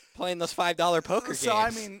right. Playing those $5 poker games. So, I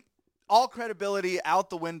mean, all credibility out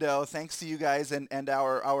the window thanks to you guys and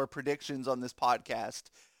our predictions on this podcast.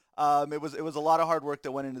 It was a lot of hard work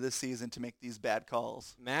that went into this season to make these bad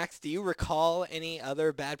calls. Max, do you recall any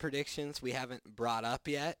other bad predictions we haven't brought up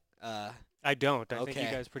yet? I don't. I think Okay.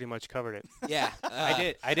 you guys pretty much covered it. Yeah.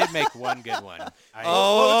 I did make one good one.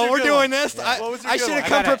 Oh, your we're good doing one? this. Yeah. What was your I good should have one?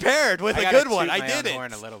 come gotta- prepared with a gotta good one. toot I my own didn't.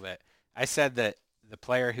 horn a little bit. I said that the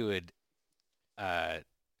player who would,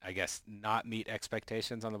 I guess, not meet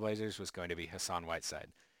expectations on the Blazers was going to be Hassan Whiteside.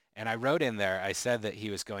 And I wrote in there, I said that he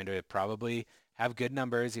was going to probably have good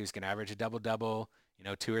numbers. He was going to average a double-double,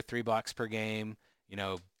 2 or 3 blocks per game,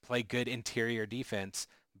 play good interior defense.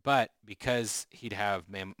 But because he'd have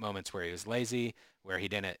moments where he was lazy, where he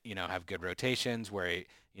didn't, have good rotations, where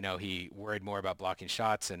he worried more about blocking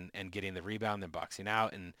shots and getting the rebound than boxing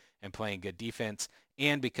out and playing good defense,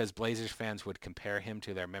 and because Blazers fans would compare him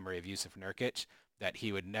to their memory of Yusuf Nurkic, that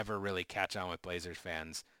he would never really catch on with Blazers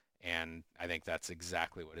fans. And I think that's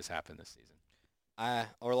exactly what has happened this season.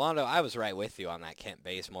 Orlando, I was right with you on that. Kent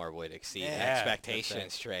Bazemore would exceed Yeah,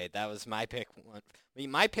 expectations trade. That was my pick.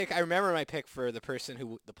 I remember my pick for the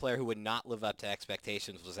player who would not live up to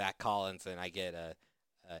expectations was Zach Collins, and I get a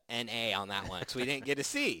NA on that one because we didn't get a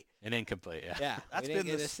C. An incomplete, yeah. Yeah, That's we been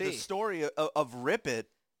didn't the get a C. story of Rip It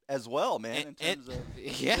as well, man, in terms of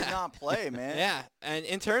he did not play, man. Yeah, and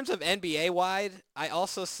in terms of NBA-wide, I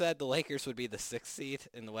also said the Lakers would be the 6th seed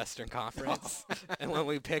in the Western Conference, and when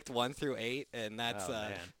we picked 1 through 8, and that's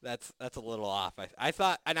a little off. I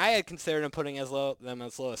thought, and I had considered them putting them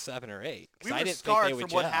as low as 7 or 8. We I were didn't scarred think they from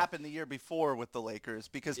would what gel. happened the year before with the Lakers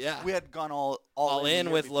because Yeah. we had gone all in the year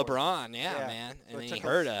with before. LeBron, Yeah. man, So and it he took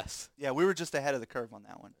hurt us. Yeah, we were just ahead of the curve on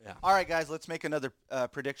that one. Yeah. All right, guys, let's make another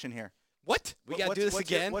prediction here. What? We got to do this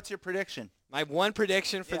again? What's your prediction? My one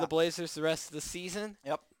prediction for Yeah. the Blazers the rest of the season,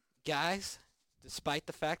 Yep. guys, despite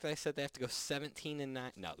the fact that I said they have to go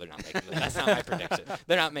 17-9. No, they're not making that's not my prediction.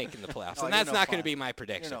 They're not making the playoffs, Oh, and you're that's no not going fun. to be my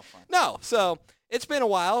prediction. You're no fun. No, so it's been a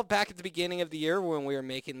while. Back at the beginning of the year when we were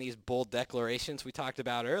making these bold declarations we talked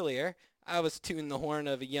about earlier, I was tooting the horn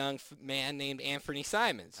of a young man named Anthony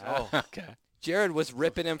Simons. Oh. Okay. Jared was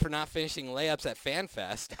ripping him for not finishing layups at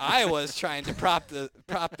FanFest. I was trying to prop the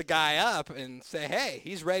guy up and say, hey,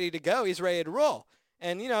 he's ready to go. He's ready to roll.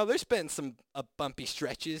 And, there's been some bumpy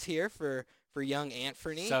stretches here for young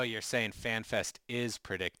Anthony. So you're saying FanFest is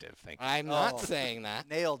predictive. Thank you. I'm not Oh. saying that.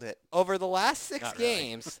 Nailed it. Over the last 6 Not really.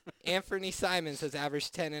 games, Anthony Simons has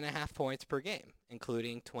averaged 10.5 points per game,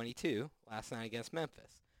 including 22 last night against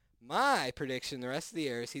Memphis. My prediction the rest of the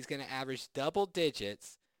year is he's going to average double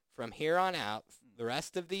digits from here on out the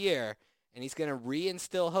rest of the year, and he's going to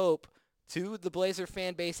reinstill hope to the Blazer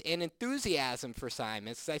fan base and enthusiasm for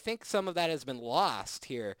Simons. I think some of that has been lost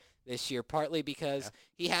here this year, partly because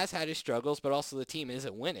he has had his struggles, but also the team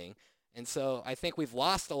isn't winning. And so I think we've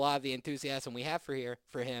lost a lot of the enthusiasm we have for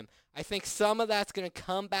him. I think some of that's going to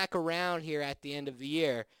come back around here at the end of the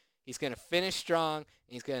year. He's going to finish strong, and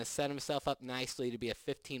he's going to set himself up nicely to be a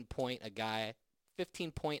 15-point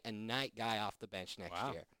a night guy off the bench next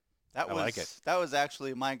year. That I was like it. That was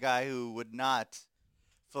actually my guy who would not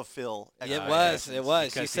fulfill. It expectations. was.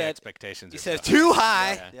 Because You the said expectations you are said so too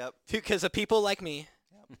high. high Yep. because of people like me.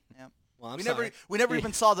 Yep. Well, I'm We sorry. never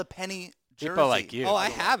even saw the penny jersey. People like you. Oh, I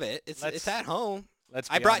have it. It's Let's- at home. Let's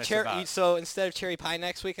I be brought honest cherry. about- So instead of cherry pie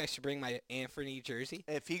next week, I should bring my Anthony jersey.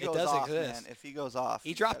 If he It goes does off, exist. man. If he goes off, He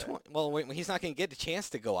you dropped better- 20. Well, he's not going to get the chance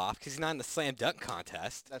to go off because he's not in the slam dunk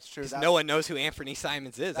contest. That's true. 'Cause That's- no one knows who Anthony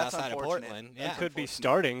Simons is That's outside of unfortunate. Portland. That Yeah. Could be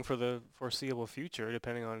starting for the foreseeable future,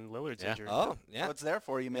 depending on Lillard's Yeah. injury. Oh, yeah. What's there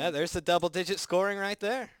for you, man? Yeah, there's the double-digit scoring right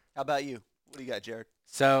there. How about you? What do you got, Jared?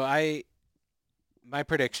 So I My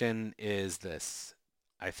prediction is this.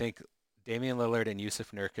 I think Damian Lillard and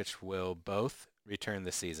Yusuf Nurkic will both return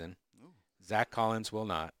this season. Ooh. Zach Collins will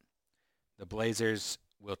not. The Blazers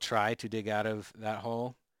will try to dig out of that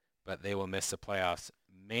hole, but they will miss the playoffs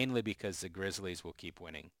mainly because the Grizzlies will keep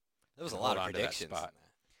winning. There was a and lot hold of on to that predictions. spot.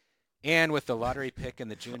 And with the lottery pick in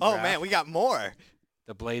the June Oh, draft, man, we got more.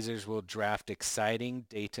 the Blazers will draft exciting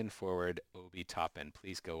Dayton forward Obi Toppin.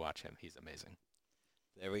 Please go watch him. He's amazing.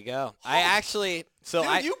 There we go. I actually, so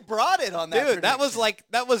Dude, I, you brought it on that. dude, that was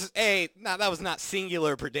prediction. that was not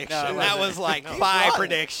singular prediction. No, it that wasn't. was like No. 5 You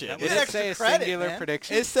predictions. get Did it extra say a credit, singular man.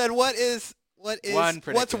 prediction? It said what is One what's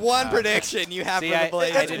prediction. one Oh, prediction you have See, for the I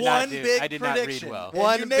Blazers? did It's not one do- big I did not read prediction. well. And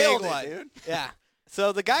One you big nailed one. it, dude. Yeah.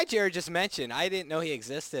 So the guy Jared just mentioned, I didn't know he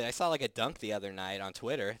existed. I saw like a dunk the other night on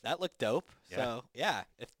Twitter. That looked dope. Yeah. So yeah,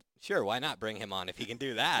 sure, why not bring him on if he can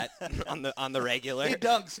do that on the regular? He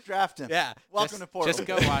dunks, draft him. Yeah. Welcome to Portland.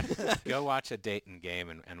 Just go watch a Dayton game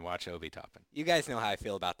and watch Obi Toppin. You guys know how I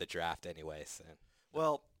feel about the draft, anyways. And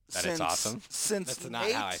Well, That since it's awesome. since that's not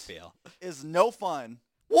Nate how I feel. is no fun.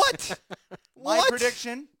 What? My What?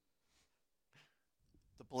 prediction: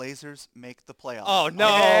 the Blazers make the playoffs. Oh, no.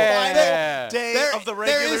 On the Yeah. final day of the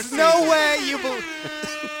regular there is season. no way you believe.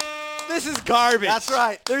 This is garbage. That's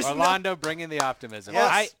right. There's Orlando bringing the optimism.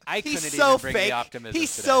 Yes. I He's couldn't so even bring fake. the optimism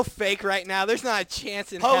He's today. so fake right now. There's not a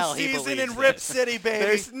chance in hell he Postseason believes in Rip this. City, baby.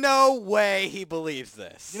 There's no way he believes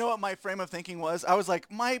this. You know what my frame of thinking was? I was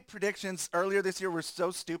like, my predictions earlier this year were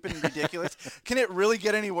so stupid and ridiculous. Can it really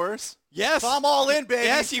get any worse? Yes. So I'm all in, baby.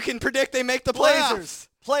 Yes, you can predict they make the playoffs. Blazers,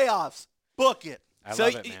 playoffs, book it. I So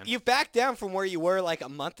love it, man. you've backed down from where you were like a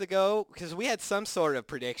month ago because we had some sort of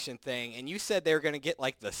prediction thing, and you said they were going to get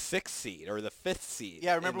like the 6th seed or the 5th seed.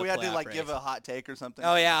 Yeah, in remember the we had to playoff like give race. a hot take or something?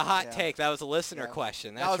 Oh yeah, a hot Yeah. take. That was a listener Yeah.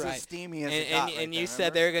 question. That That's was right. as steamy as and it got right and there, you said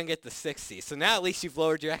remember? they were going to get the 6th seed. So now at least you've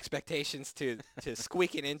lowered your expectations to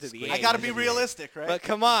squeaking into the 8th. I got to be realistic, right? But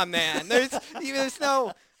come on, man. There's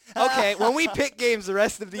no. Okay, when we pick games the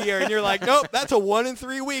rest of the year, and you're like, nope, that's a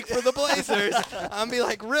 1-3 week for the Blazers. I'm be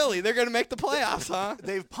like, really? They're gonna make the playoffs, huh?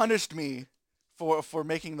 They've punished me for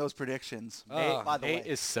making those predictions. Oh. by the Nate way.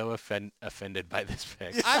 is so offended by this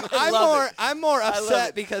pick. I I'm more love upset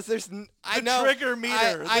it. because I The know trigger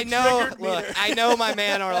meter, I the know. triggered Look, meter. I know my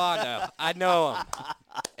man Orlando. I know him,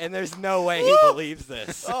 and there's no way he believes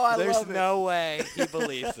this. Oh, I there's love it. no way he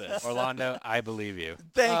believes this. Orlando, I believe you.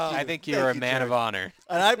 Thank Oh, you. I think you Thank are a you, man Jared. of honor.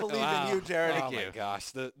 And I believe Wow. in you, Jared. Oh my gosh,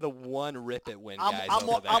 the one Rip It win guys I'm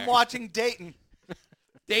over there. watching Dayton.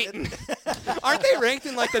 Dayton. Aren't they ranked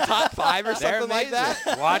in like the top 5 or They're something like amazing.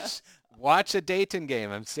 that? Watch a Dayton game.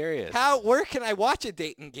 I'm serious. Where can I watch a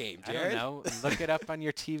Dayton game, I Jared? don't know. Look it up on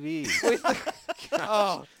your TV.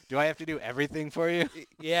 Oh, Do I have to do everything for you?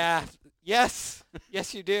 yeah. Yes,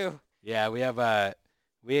 you do. Yeah, we have I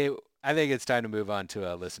think it's time to move on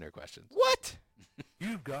to listener questions. What?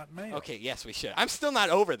 You've got mail. Okay, yes, we should. I'm still not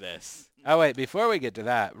over this. Oh wait, before we get to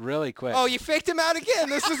that, really quick. Oh, you faked him out again.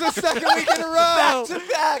 This is the second week in a row. Back to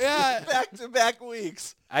back. Yeah. Back to back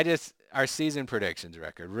weeks. Our season predictions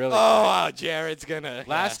record really. Oh, Jared's gonna.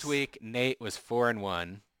 Last yes. week Nate was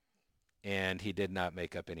 4-1, and he did not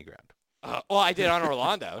make up any ground. Well, I did on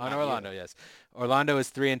Orlando. On not Orlando, you. yes. Orlando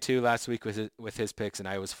was 3-2 last week with his picks, and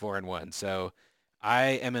I was 4-1. So I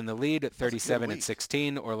am in the lead at That was a good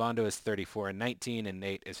 37-16. Orlando is 34-19, and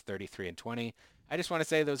Nate is 33-20. I just want to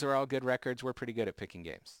say those are all good records. We're pretty good at picking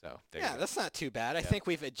games. So there you Yeah, go. that's not too bad. I think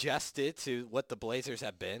we've adjusted to what the Blazers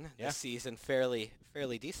have been this season fairly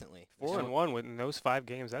decently. 4-1 in those 5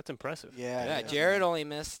 games. That's impressive. Yeah, Jared only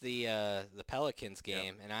missed the Pelicans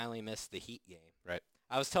game, and I only missed the Heat game. Right.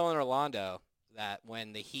 I was telling Orlando that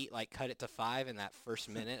when the Heat cut it to 5 in that first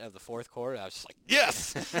minute of the fourth quarter, I was just like,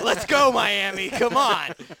 yes, let's go Miami, come on.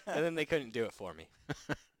 And then they couldn't do it for me.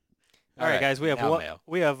 All right, guys, we have now one, mail.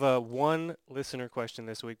 we have one listener question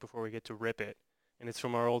this week before we get to Rip It, and it's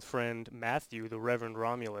from our old friend Matthew, the Reverend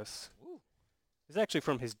Romulus. It's actually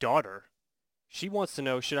from his daughter. She wants to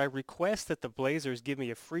know, should I request that the Blazers give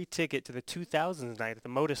me a free ticket to the 2000s night at the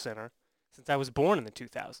Moda Center since I was born in the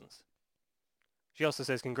 2000s? She also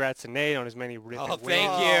says congrats to Nate on his many Rip It Oh, wins.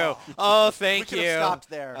 thank Oh. you. Oh, We thank could you. have stopped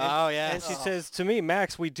there. Oh, yeah. And she says, to me,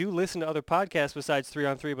 Max, we do listen to other podcasts besides 3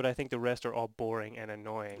 on 3, but I think the rest are all boring and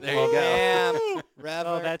annoying. There Well, you go. Oh,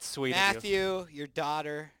 Reverend. that's sweet of you. Matthew, your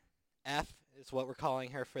daughter, F is what we're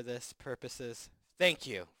calling her for this purposes. Thank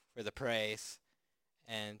you for the praise.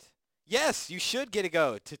 And yes, you should get to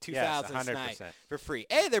go to 2000's Yes, night 100%. for free.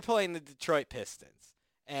 A, they're playing the Detroit Pistons.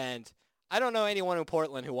 And I don't know anyone in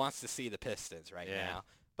Portland who wants to see the Pistons right Yeah. now.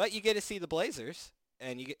 But you get to see the Blazers,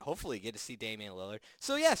 and you hopefully get to see Damian Lillard.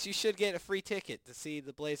 So, yes, you should get a free ticket to see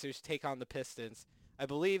the Blazers take on the Pistons. I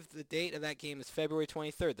believe the date of that game is February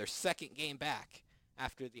 23rd, their second game back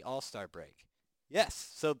after the All-Star break. Yes,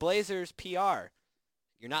 so Blazers PR,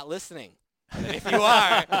 you're not listening. And if you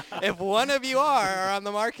are, if one of you are on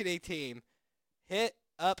the marketing team, hit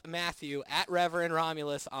up Matthew at Reverend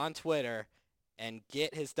Romulus on Twitter and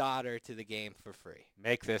get his daughter to the game for free.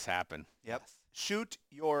 Make this happen. Yep. Shoot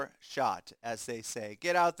your shot, as they say.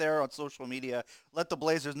 Get out there on social media. Let the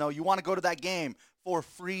Blazers know you want to go to that game for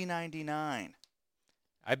free 99.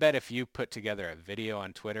 I bet if you put together a video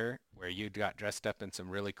on Twitter where you got dressed up in some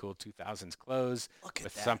really cool 2000s clothes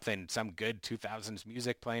with some good 2000s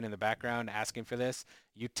music playing in the background asking for this,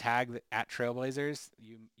 you tag at Trailblazers,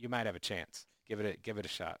 you might have a chance. Give it a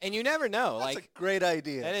shot. And you never know. That's a great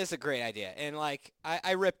idea. That is a great idea. And,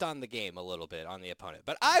 I ripped on the game a little bit on the opponent.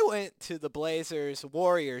 But I went to the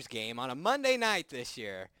Blazers-Warriors game on a Monday night this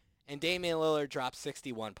year, and Damian Lillard dropped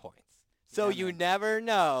 61 points. So you never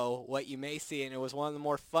know what you may see, and it was one of the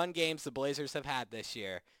more fun games the Blazers have had this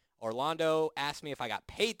year. Orlando asked me if I got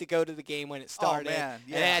paid to go to the game when it started. Oh, man.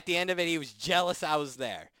 Yeah. And at the end of it, he was jealous I was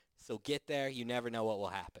there. So get there. You never know what will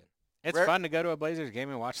happen. It's fun to go to a Blazers game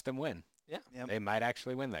and watch them win. Yeah. Yep. They might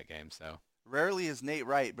actually win that game. So Rarely is Nate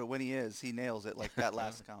right, but when he is, he nails it like that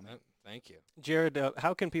last comment. Thank you. Jared,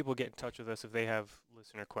 how can people get in touch with us if they have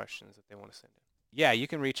listener questions that they want to send in? yeah, you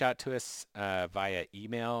can reach out to us via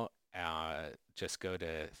email. Just go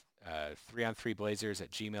to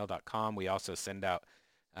 3on3blazers@gmail.com. We also send out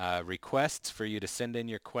requests for you to send in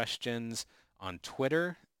your questions on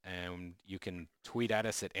Twitter, and you can tweet at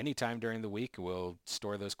us at any time during the week. We'll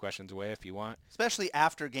store those questions away if you want. Especially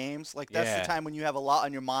after games. Like, that's the time when you have a lot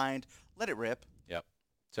on your mind. Let it rip. Yep.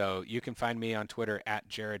 So you can find me on Twitter at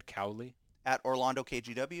Jared Cowley. At Orlando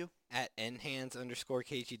KGW. At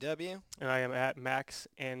nhands_KGW. And I am at Max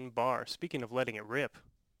N Bar. Speaking of letting it rip.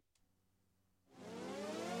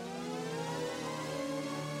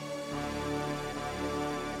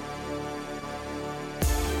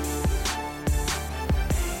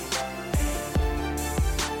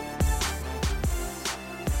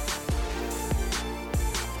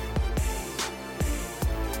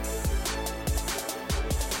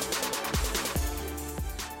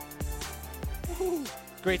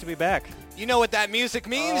 Great to be back. You know what that music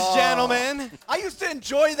means, gentlemen. I used to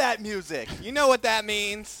enjoy that music. You know what that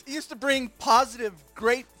means. It used to bring positive,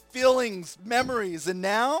 great feelings, memories, and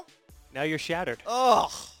now? Now you're shattered.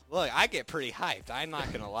 Ugh. Look, I get pretty hyped. I'm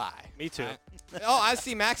not going to lie. Me too. I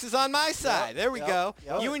see Max is on my side. There we go.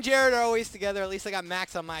 Yep. You and Jared are always together. At least I got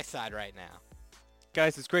Max on my side right now.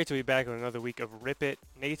 Guys, it's great to be back on another week of Rip It.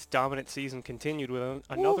 Nate's dominant season continued with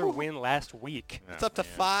another win last week. It's up to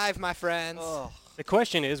 5, my friends. Ugh. The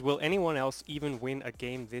question is, will anyone else even win a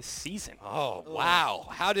game this season? Oh, wow.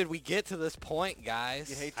 How did we get to this point, guys?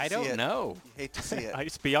 You hate to I see don't it. know. You hate to see it.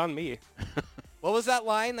 It's beyond me. What was that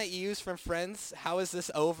line that you used from Friends? How is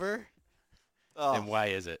this over? Ugh. And why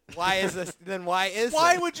is it? Why is this? Then why is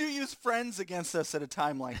Why it? would you use friends against us at a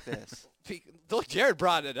time like this? Look, Jared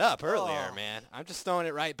brought it up earlier, Oh. man. I'm just throwing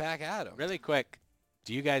it right back at him. Really quick,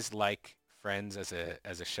 do you guys like Friends as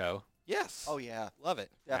a show? Yes. Oh, yeah. Love it.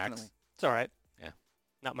 Definitely. Max? It's all right. Yeah.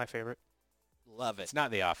 Not my favorite. Love it. It's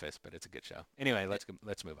not The Office, but it's a good show. Anyway, let's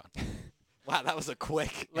move on. Wow, that was a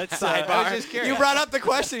quick Let's, sidebar. I was just curious. You brought up the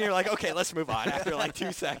question. You're like, okay, let's move on after like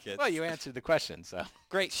 2 seconds. Well, you answered the question, so.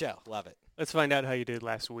 Great show. Love it. Let's find out how you did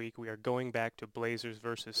last week. We are going back to Blazers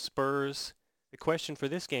versus Spurs. The question for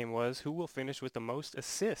this game was, who will finish with the most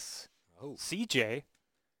assists? Oh. CJ,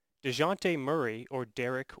 DeJounte Murray, or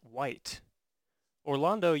Derek White?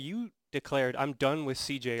 Orlando, you declared, I'm done with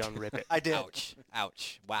CJ on Rip It. I did. Ouch.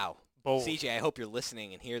 Ouch. Wow. Bold. CJ, I hope you're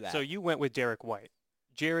listening and hear that. So you went with Derek White.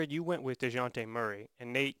 Jared, you went with DeJounte Murray.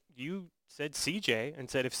 And Nate, you said CJ and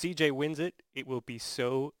said if CJ wins it, it will be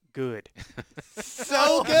so good.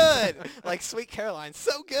 so good. Like Sweet Caroline.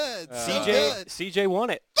 So good. So good. CJ won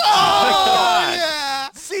it. Oh, yeah.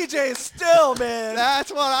 CJ still, man.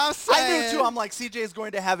 That's what I'm saying. I knew, too. I'm like, CJ is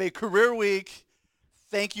going to have a career week.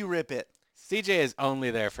 Thank you, Rip It. CJ is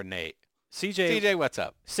only there for Nate. CJ, what's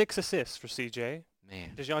up? 6 assists for CJ.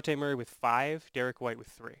 Man. DeJounte Murray with 5, Derek White with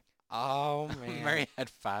 3. Oh, man. Murray had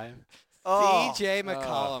 5. Oh, CJ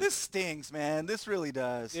McCollum. this stings, man. This really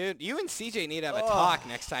does. Dude, you and CJ need to have a talk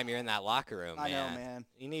next time you're in that locker room, man. I know, man.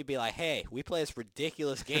 You need to be like, hey, we play this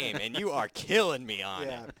ridiculous game, and you are killing me on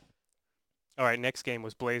Yeah. it. All right, next game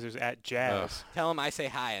was Blazers at Jazz. Tell him I say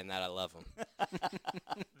hi and that I love him.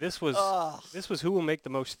 This was Ugh. this was who will make the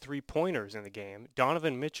most three-pointers in the game,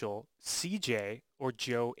 Donovan Mitchell, CJ, or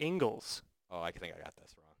Joe Ingles. Oh, I think I got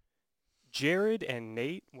this wrong. Jared and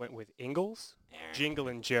Nate went with Ingles, Jingle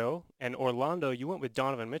and Joe, and Orlando, you went with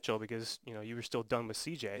Donovan Mitchell because, you were still done with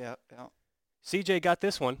CJ. Yeah, yeah. CJ got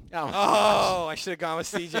this one. Oh, I should have gone with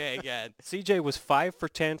CJ again. CJ was 5 for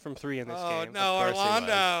 10 from 3 in this Oh, game. no, Of course he was.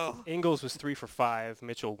 Orlando. Ingles was 3 for 5.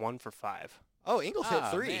 Mitchell 1 for 5. Oh, Ingles hit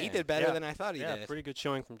Oh, 3. He man. did better Yeah. than I thought he Yeah, did. pretty good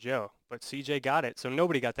showing from Joe. But CJ got it, so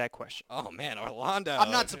nobody got that question. Oh, man, Orlando.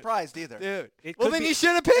 I'm not surprised either. Dude. It Well, could then be- you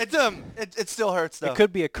should have picked him. It still hurts, though. It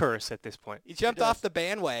could be a curse at this point. You jumped does. off the The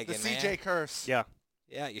bandwagon, CJ man. curse. Yeah.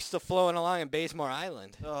 Yeah, you're still flowing along in Bazemore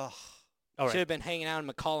Island. Ugh. All Should right. have been hanging out in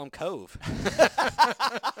McCollum Cove.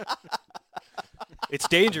 It's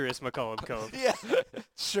dangerous, McCollum Cove. Yeah,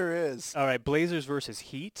 sure is. All right, Blazers versus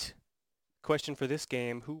Heat. Question for this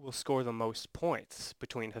game, who will score the most points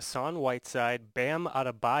between Hassan Whiteside, Bam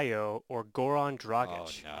Adebayo, or Goran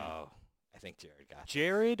Dragic? Oh, no. I think Jared got it.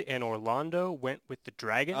 Jared and Orlando went with the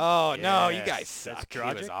Dragon. Oh, no, you Yes, guys that's suck. He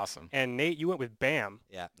was Dragic. awesome. And Nate, you went with Bam,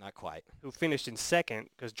 Yeah, not quite. who finished in second,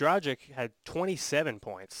 because Dragic had 27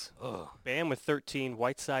 points. Ugh. Bam with 13,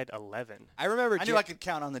 Whiteside 11. I remember. I knew I could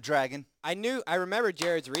count on the Dragon. I remember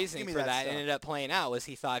Jared's reasoning me for that that stuff. ended up playing out was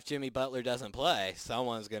he thought if Jimmy Butler doesn't play,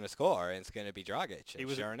 someone's going to score, and it's going to be Dragic. And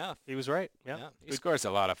sure enough. He was right. Yeah. Yeah. He scores a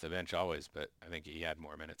lot off the bench always, but I think he had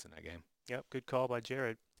more minutes in that game. Yep. Good call by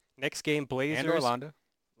Jared. Next game, Blazers. And Orlando.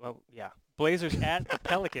 Well, yeah. Blazers at the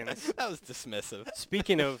Pelicans. That was dismissive.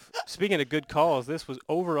 Speaking of good calls, this was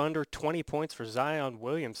over under 20 points for Zion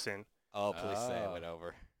Williamson. Oh, please say it Oh. went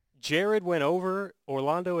over. Jared went over.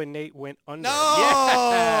 Orlando and Nate went under.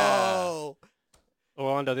 No!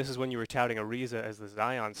 Orlando, this is when you were touting Ariza as the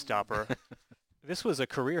Zion stopper. This was a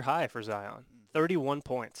career high for Zion. 31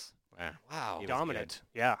 points. Wow. Wow. He was Dominant.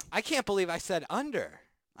 Yeah. I can't believe I said under.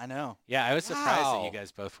 I know. Yeah, I was surprised that Wow. you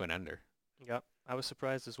guys both went under. Yep. I was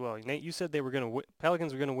surprised as well. Nate, you said they were going to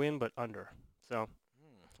Pelicans were going to win, but under. So Well,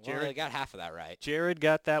 Jared- they got half of that right. Jared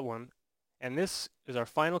got that one. And this is our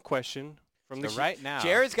final question from So the right now,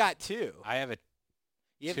 Jared's got 2. I have a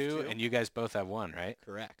You have 2, and you guys both have 1, right?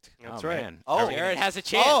 Correct. That's oh, right. Man. Oh. Are we Jared gonna- has a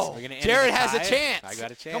chance. Oh. we're gonna end Jared in has a tie? chance. I got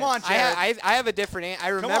a chance. Come on, Jared. I have a different I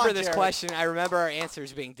remember on, this Jared. question. I remember our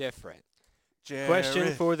answers being different. question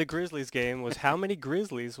Jared. for the Grizzlies game was how many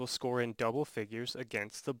Grizzlies will score in double figures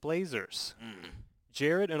against the Blazers?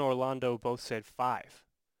 Jared and Orlando both said 5.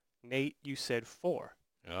 Nate, you said 4.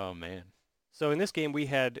 Oh, man. So in this game, we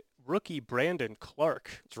had rookie Brandon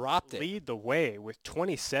Clark Dropped it. lead the way with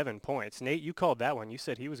 27 points. Nate, you called that one. You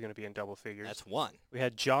said he was going to be in double figures. That's 1. We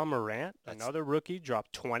had John Morant, That's- another rookie,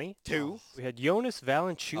 dropped 20. 2. We had Jonas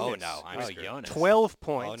Valanciunas. Oh, no. I'm Oh, screwed. Jonas. 12 Oh,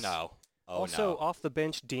 points. no. Oh, Also no. off the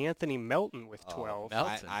bench, DeAnthony Melton with 12.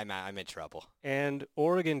 Melton. I'm in trouble. And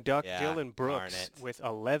Oregon Duck Yeah, Dylan darn Brooks it. with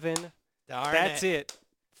 11. Darn That's it.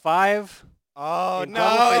 5, Oh, In no.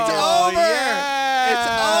 double It's figures. over. Yeah.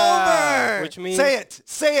 It's over. which means Say it.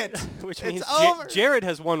 Say it. which It's means over. Jared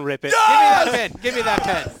has won Rip It. Give me that pen. Give me that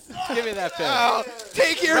pen. Give me that pen. Oh,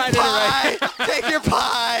 take your Right in the pie. Take your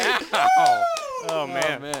pie. Ow. Oh,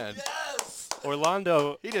 man. Oh, man.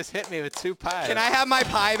 Orlando, He just hit me with 2 pies. Can I have my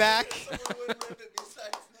pie back?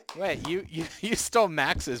 Wait, you stole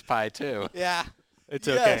Max's pie, too. Yeah. it's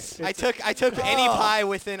Yes. okay. I took any Oh. pie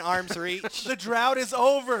within arm's reach. The drought is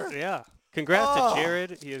over. Yeah. Congrats Oh. to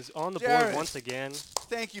Jared. He is on the board Jared. once again.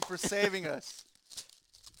 Thank you for saving us.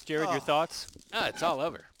 Jared, your Oh. thoughts? Oh, it's all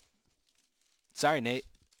over. Sorry, Nate.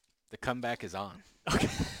 The comeback is on.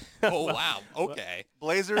 Oh, wow. Okay.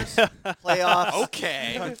 Blazers playoffs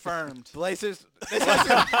Okay. confirmed. Blazers. This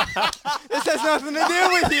has nothing to do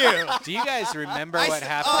with you. Do you guys remember what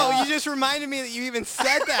happened? Oh, you just reminded me that you even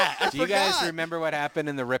said that. I Do you guys forgot. remember what happened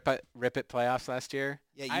in the Rip It playoffs last year?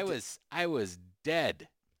 Yeah, you I did. was dead,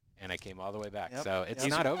 and I came all the way back. Yep, So it's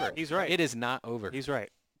yep. not over. He's right. It is not over. He's right.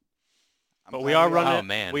 I'm But glad we are running. Oh,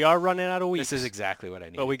 man. We are running out of weeks. This is exactly what I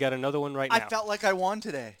need. But we got another one right now. I felt like I won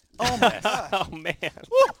today. Oh my gosh. Oh man.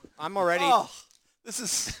 I'm already. Oh, this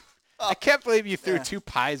is. I can't believe you threw Yeah. 2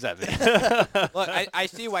 pies at me. Look, I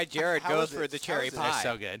see why Jared How goes is for it? the How cherry is it? pie. They're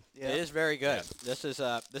so good. Yeah. It is very good. This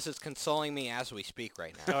is consoling me as we speak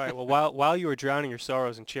right now. All right. Well, while you were drowning your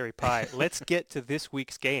sorrows in cherry pie, let's get to this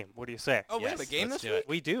week's game. What do you say? Oh, we have a Yes, game let's this do week? it.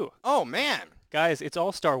 We do, Oh man. guys. It's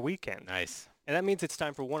All-Star Weekend, Nice. and that means it's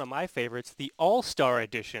time for one of my favorites, the All-Star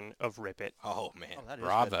edition of Rip It. Oh man. Oh, that is good.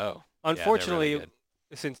 Bravo. Yeah, they're Unfortunately, really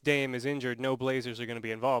good. since Dame is injured, no Blazers are going to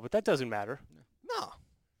be involved, but that doesn't matter. No.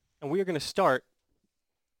 And we are going to start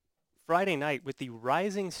Friday night with the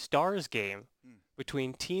Rising Stars game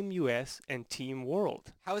between Team US and Team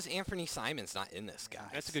World. How is Anthony Simons not in this, guys?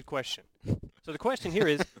 That's a good question. So the question here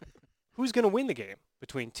is, who's going to win the game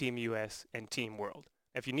between Team US and Team World?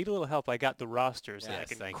 If you need a little help, I got the rosters that I Yes,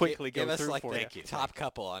 can thank you. quickly Give go us through like for the you. top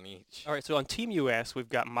couple on each. All right, so on Team US, we've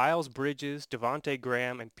got Miles Bridges, Devontae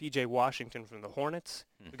Graham, and P.J. Washington from the Hornets.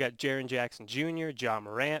 We got Jaren Jackson Jr., John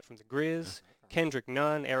Morant from the Grizz, Kendrick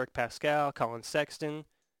Nunn, Eric Pascal, Colin Sexton,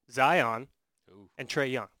 Zion, Ooh. and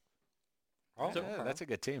Trae Young. Oh, So, that's a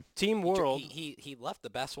good team. Team World. He left the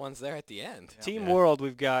best ones there at the end. Team World,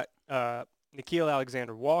 we've got Nikhil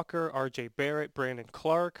Alexander-Walker, R.J. Barrett, Brandon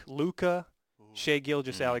Clark, Luka, Shai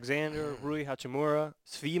Gilgeous-Alexander, Rui Hachimura,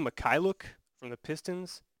 Svi Mikhailuk from the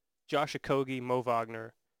Pistons, Josh Okogie, Mo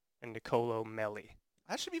Wagner, and Nicolo Melli.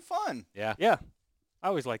 That should be fun. Yeah. Yeah, I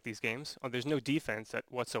always like these games. There's no defense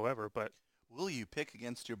whatsoever, but Will you pick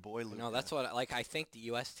against your boy Luka? No, that's what I think the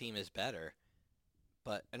U.S. team is better.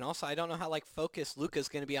 And also I don't know how focused Luka's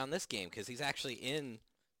going to be on this game because he's actually in,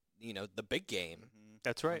 the big game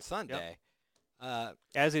that's right. on Sunday.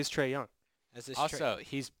 As is Trae Young. Also,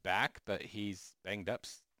 he's back, but he's banged up.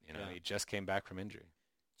 Yeah. He just came back from injury.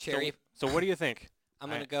 Cherry. So what do you think? I'm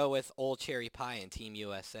going to go with old Cherry Pie and Team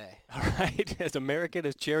USA. All right, as American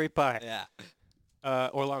as cherry pie. Yeah.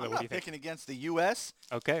 Orlando, I'm what do not you think? picking against the U.S.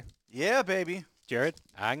 Okay, Yeah, baby. Jared.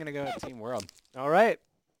 I'm going to go with Team World. All right.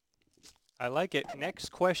 I like it.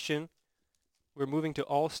 Next question. We're moving to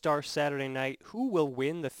All-Star Saturday night. Who will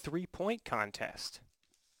win the three-point contest?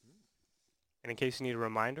 And in case you need a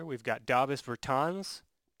reminder, we've got Davis Bertans,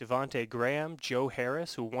 Devontae Graham, Joe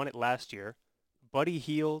Harris, who won it last year, Buddy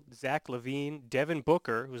Hield, Zach LaVine, Devin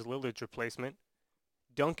Booker, who's Lillard's replacement,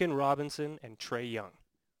 Duncan Robinson, and Trae Young.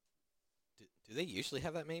 Do they usually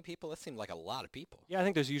have that many people? That seemed like a lot of people. Yeah, I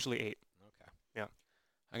think there's usually 8. Okay. Yeah.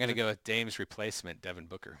 I'm going to go with Dame's replacement, Devin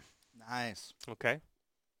Booker. Nice. Okay.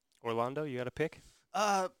 Orlando, you got a pick?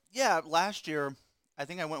 Yeah, last year I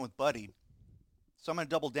think I went with Buddy. So I'm going to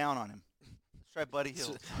double down on him. Let's try Buddy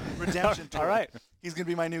Hield. Redemption tour. All right. He's going to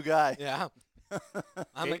be my new guy. Yeah.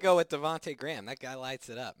 I'm going to go with Devontae Graham. That guy lights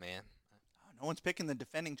it up, man. No one's picking the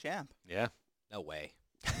defending champ. Yeah. No way.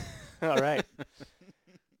 All right.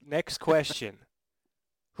 Next question.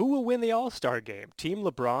 Who will win the All-Star game? Team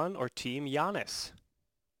LeBron or Team Giannis?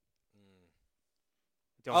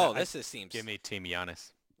 Seems... Give me Team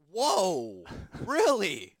Giannis. Whoa.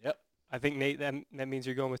 Really? Yep. I think, Nate, that means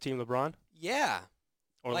you're going with Team LeBron? Yeah.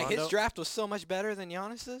 Orlando? His draft was so much better than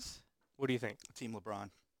Giannis's? What do you think? Team LeBron.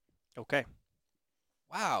 Okay.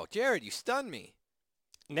 Wow. Jared, you stunned me.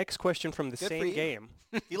 Next question from the Good for same you. game.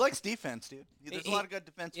 He likes defense, dude. There's a He- lot of good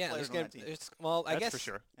defensive Yeah, players on that team. I That's guess for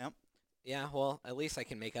sure. Yeah, well, at least I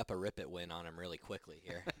can make up a rip-it win on him really quickly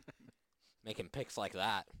here. Making picks like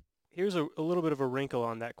that. Here's a little bit of a wrinkle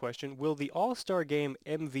on that question. Will the All-Star game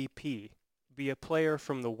MVP be a player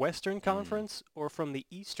from the Western Conference or from the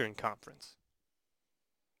Eastern Conference?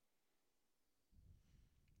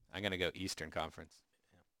 I'm going to go Eastern Conference.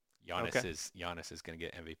 Giannis is going to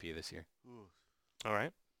get MVP this year. All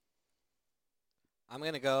right. I'm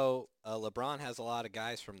going to go LeBron has a lot of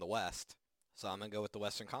guys from the West, so I'm going to go with the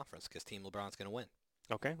Western Conference because Team LeBron's going to win.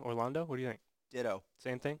 Okay. Orlando, what do you think? Ditto.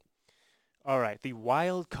 Same thing? All right. The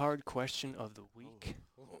wild card question of the week.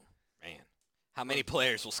 Ooh, man. How many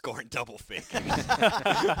players will score in double figures?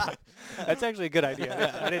 That's actually a good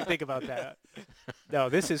idea. I didn't think about that. No,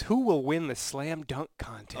 this is who will win the slam dunk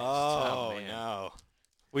contest. Oh, man. no.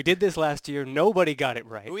 We did this last year. Nobody got it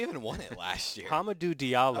right. Who even won it last year? Hamidou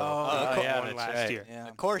Diallo won that's last right. year. Yeah.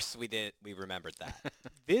 Of course we did. We remembered that.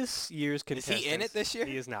 This year's Is contestant. he in it this year?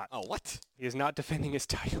 He is not. Oh, what? He is not defending his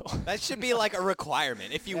title. That should be like a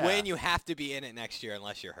requirement. If you Yeah. win, you have to be in it next year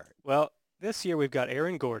unless you're hurt. Well, this year we've got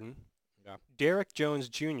Aaron Gordon, Yeah. Derek Jones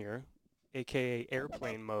Jr., a.k.a.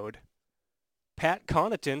 Airplane Mode, Pat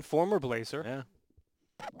Connaughton, former Blazer,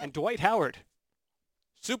 Yeah. and Dwight Howard.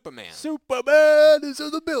 Superman. Superman is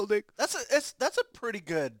in the building. That's a pretty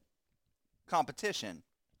good competition.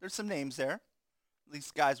 There's some names there. At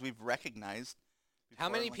least guys we've recognized. How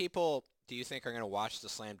before. many Like, people do you think are going to watch the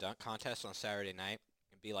slam dunk contest on Saturday night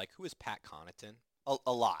and be like, who is Pat Connaughton?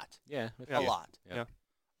 A lot. Yeah. Yeah. A lot. Yeah.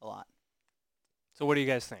 A lot. So what do you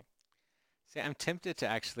guys think? See, I'm tempted to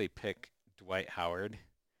actually pick Dwight Howard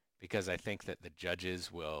because I think that the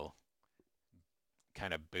judges will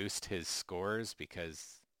kind of boost his scores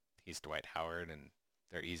because he's Dwight Howard and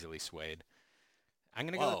they're easily swayed. I'm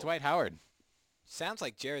going to go Whoa. with Dwight Howard. Sounds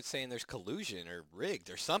like Jared's saying there's collusion or rigged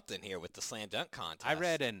or something here with the slam dunk contest. I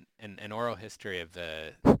read an oral history of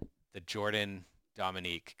the Jordan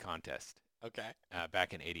Dominique contest Okay.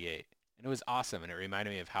 back in '88, and it was awesome, and it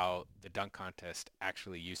reminded me of how the dunk contest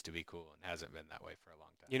actually used to be cool and hasn't been that way for a long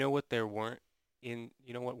time. You know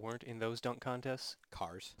what weren't in those dunk contests?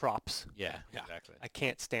 Cars. Props. Yeah, Yeah. exactly. I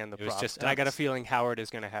can't stand the It was props. just And I got a dunks. feeling Howard is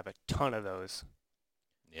going to have a ton of those.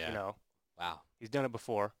 Yeah. You know, Wow. he's done it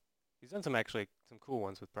before. He's done some cool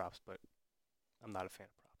ones with props, but I'm not a fan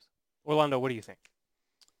of props. Orlando, what do you think?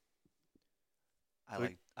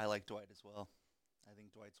 I like Dwight as well. I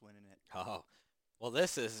think Dwight's winning it. Oh, well,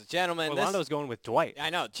 this is, gentlemen. Orlando's going with Dwight. I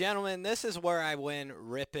know, gentlemen. This is where I win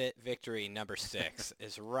Rip It victory number 6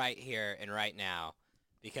 is right here and right now,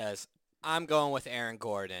 because I'm going with Aaron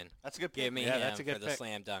Gordon. That's a good pick. Give me Yeah, him that's a good for the pick.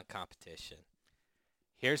 slam dunk competition.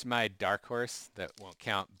 Here's my dark horse that won't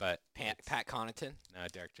count, but Pat Connaughton. no,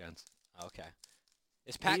 Derek Jones. Okay.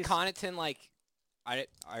 Is Pat He's- Connaughton like?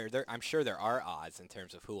 Are there? I'm sure there are odds in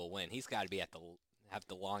terms of who will win. He's got to be have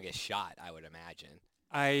the longest shot, I would imagine.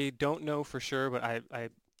 I don't know for sure, but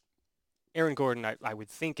Aaron Gordon, I would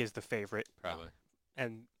think is the favorite, Probably.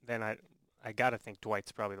 and then I gotta think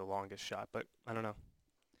Dwight's probably the longest shot, but I don't know.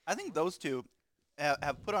 I think those two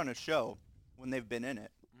have put on a show when they've been in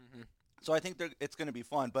it. Mm-hmm. So I think it's going to be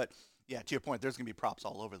fun. But, yeah, to your point, there's going to be props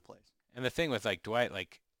all over the place. And the thing with like Dwight,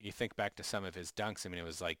 like you think back to some of his dunks. I mean, it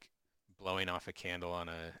was like blowing off a candle on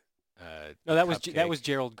a. No, that was cupcake.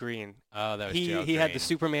 Gerald Green. Oh, that was He Gerald had the Green.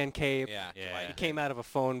 Superman cape. Yeah. Yeah. Dwight. He came out of a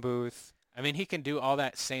phone booth. I mean, he can do all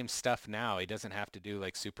that same stuff now. He doesn't have to do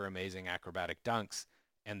like super amazing acrobatic dunks,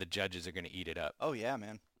 and the judges are going to eat it up. Oh, yeah,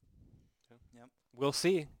 man. We'll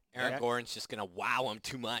see. Aaron Yeah. Gordon's just gonna wow him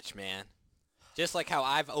too much, man. Just like how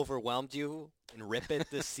I've overwhelmed you in Rip It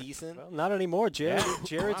this season. Well, not anymore, Jared. Yeah.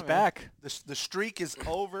 Jared's Come on, man. back. The streak is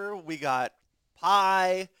over. We got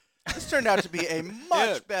pie. This turned out to be a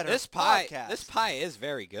much Dude, better this pie. podcast. This pie is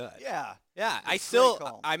very good. Yeah. Yeah, I Great still.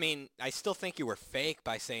 call. I mean, I still think you were fake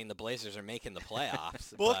by saying the Blazers are making the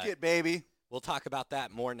playoffs. Book but it, baby. We'll talk about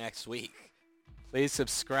that more next week. Please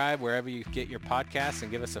subscribe wherever you get your podcasts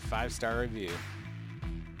and give us a 5-star review.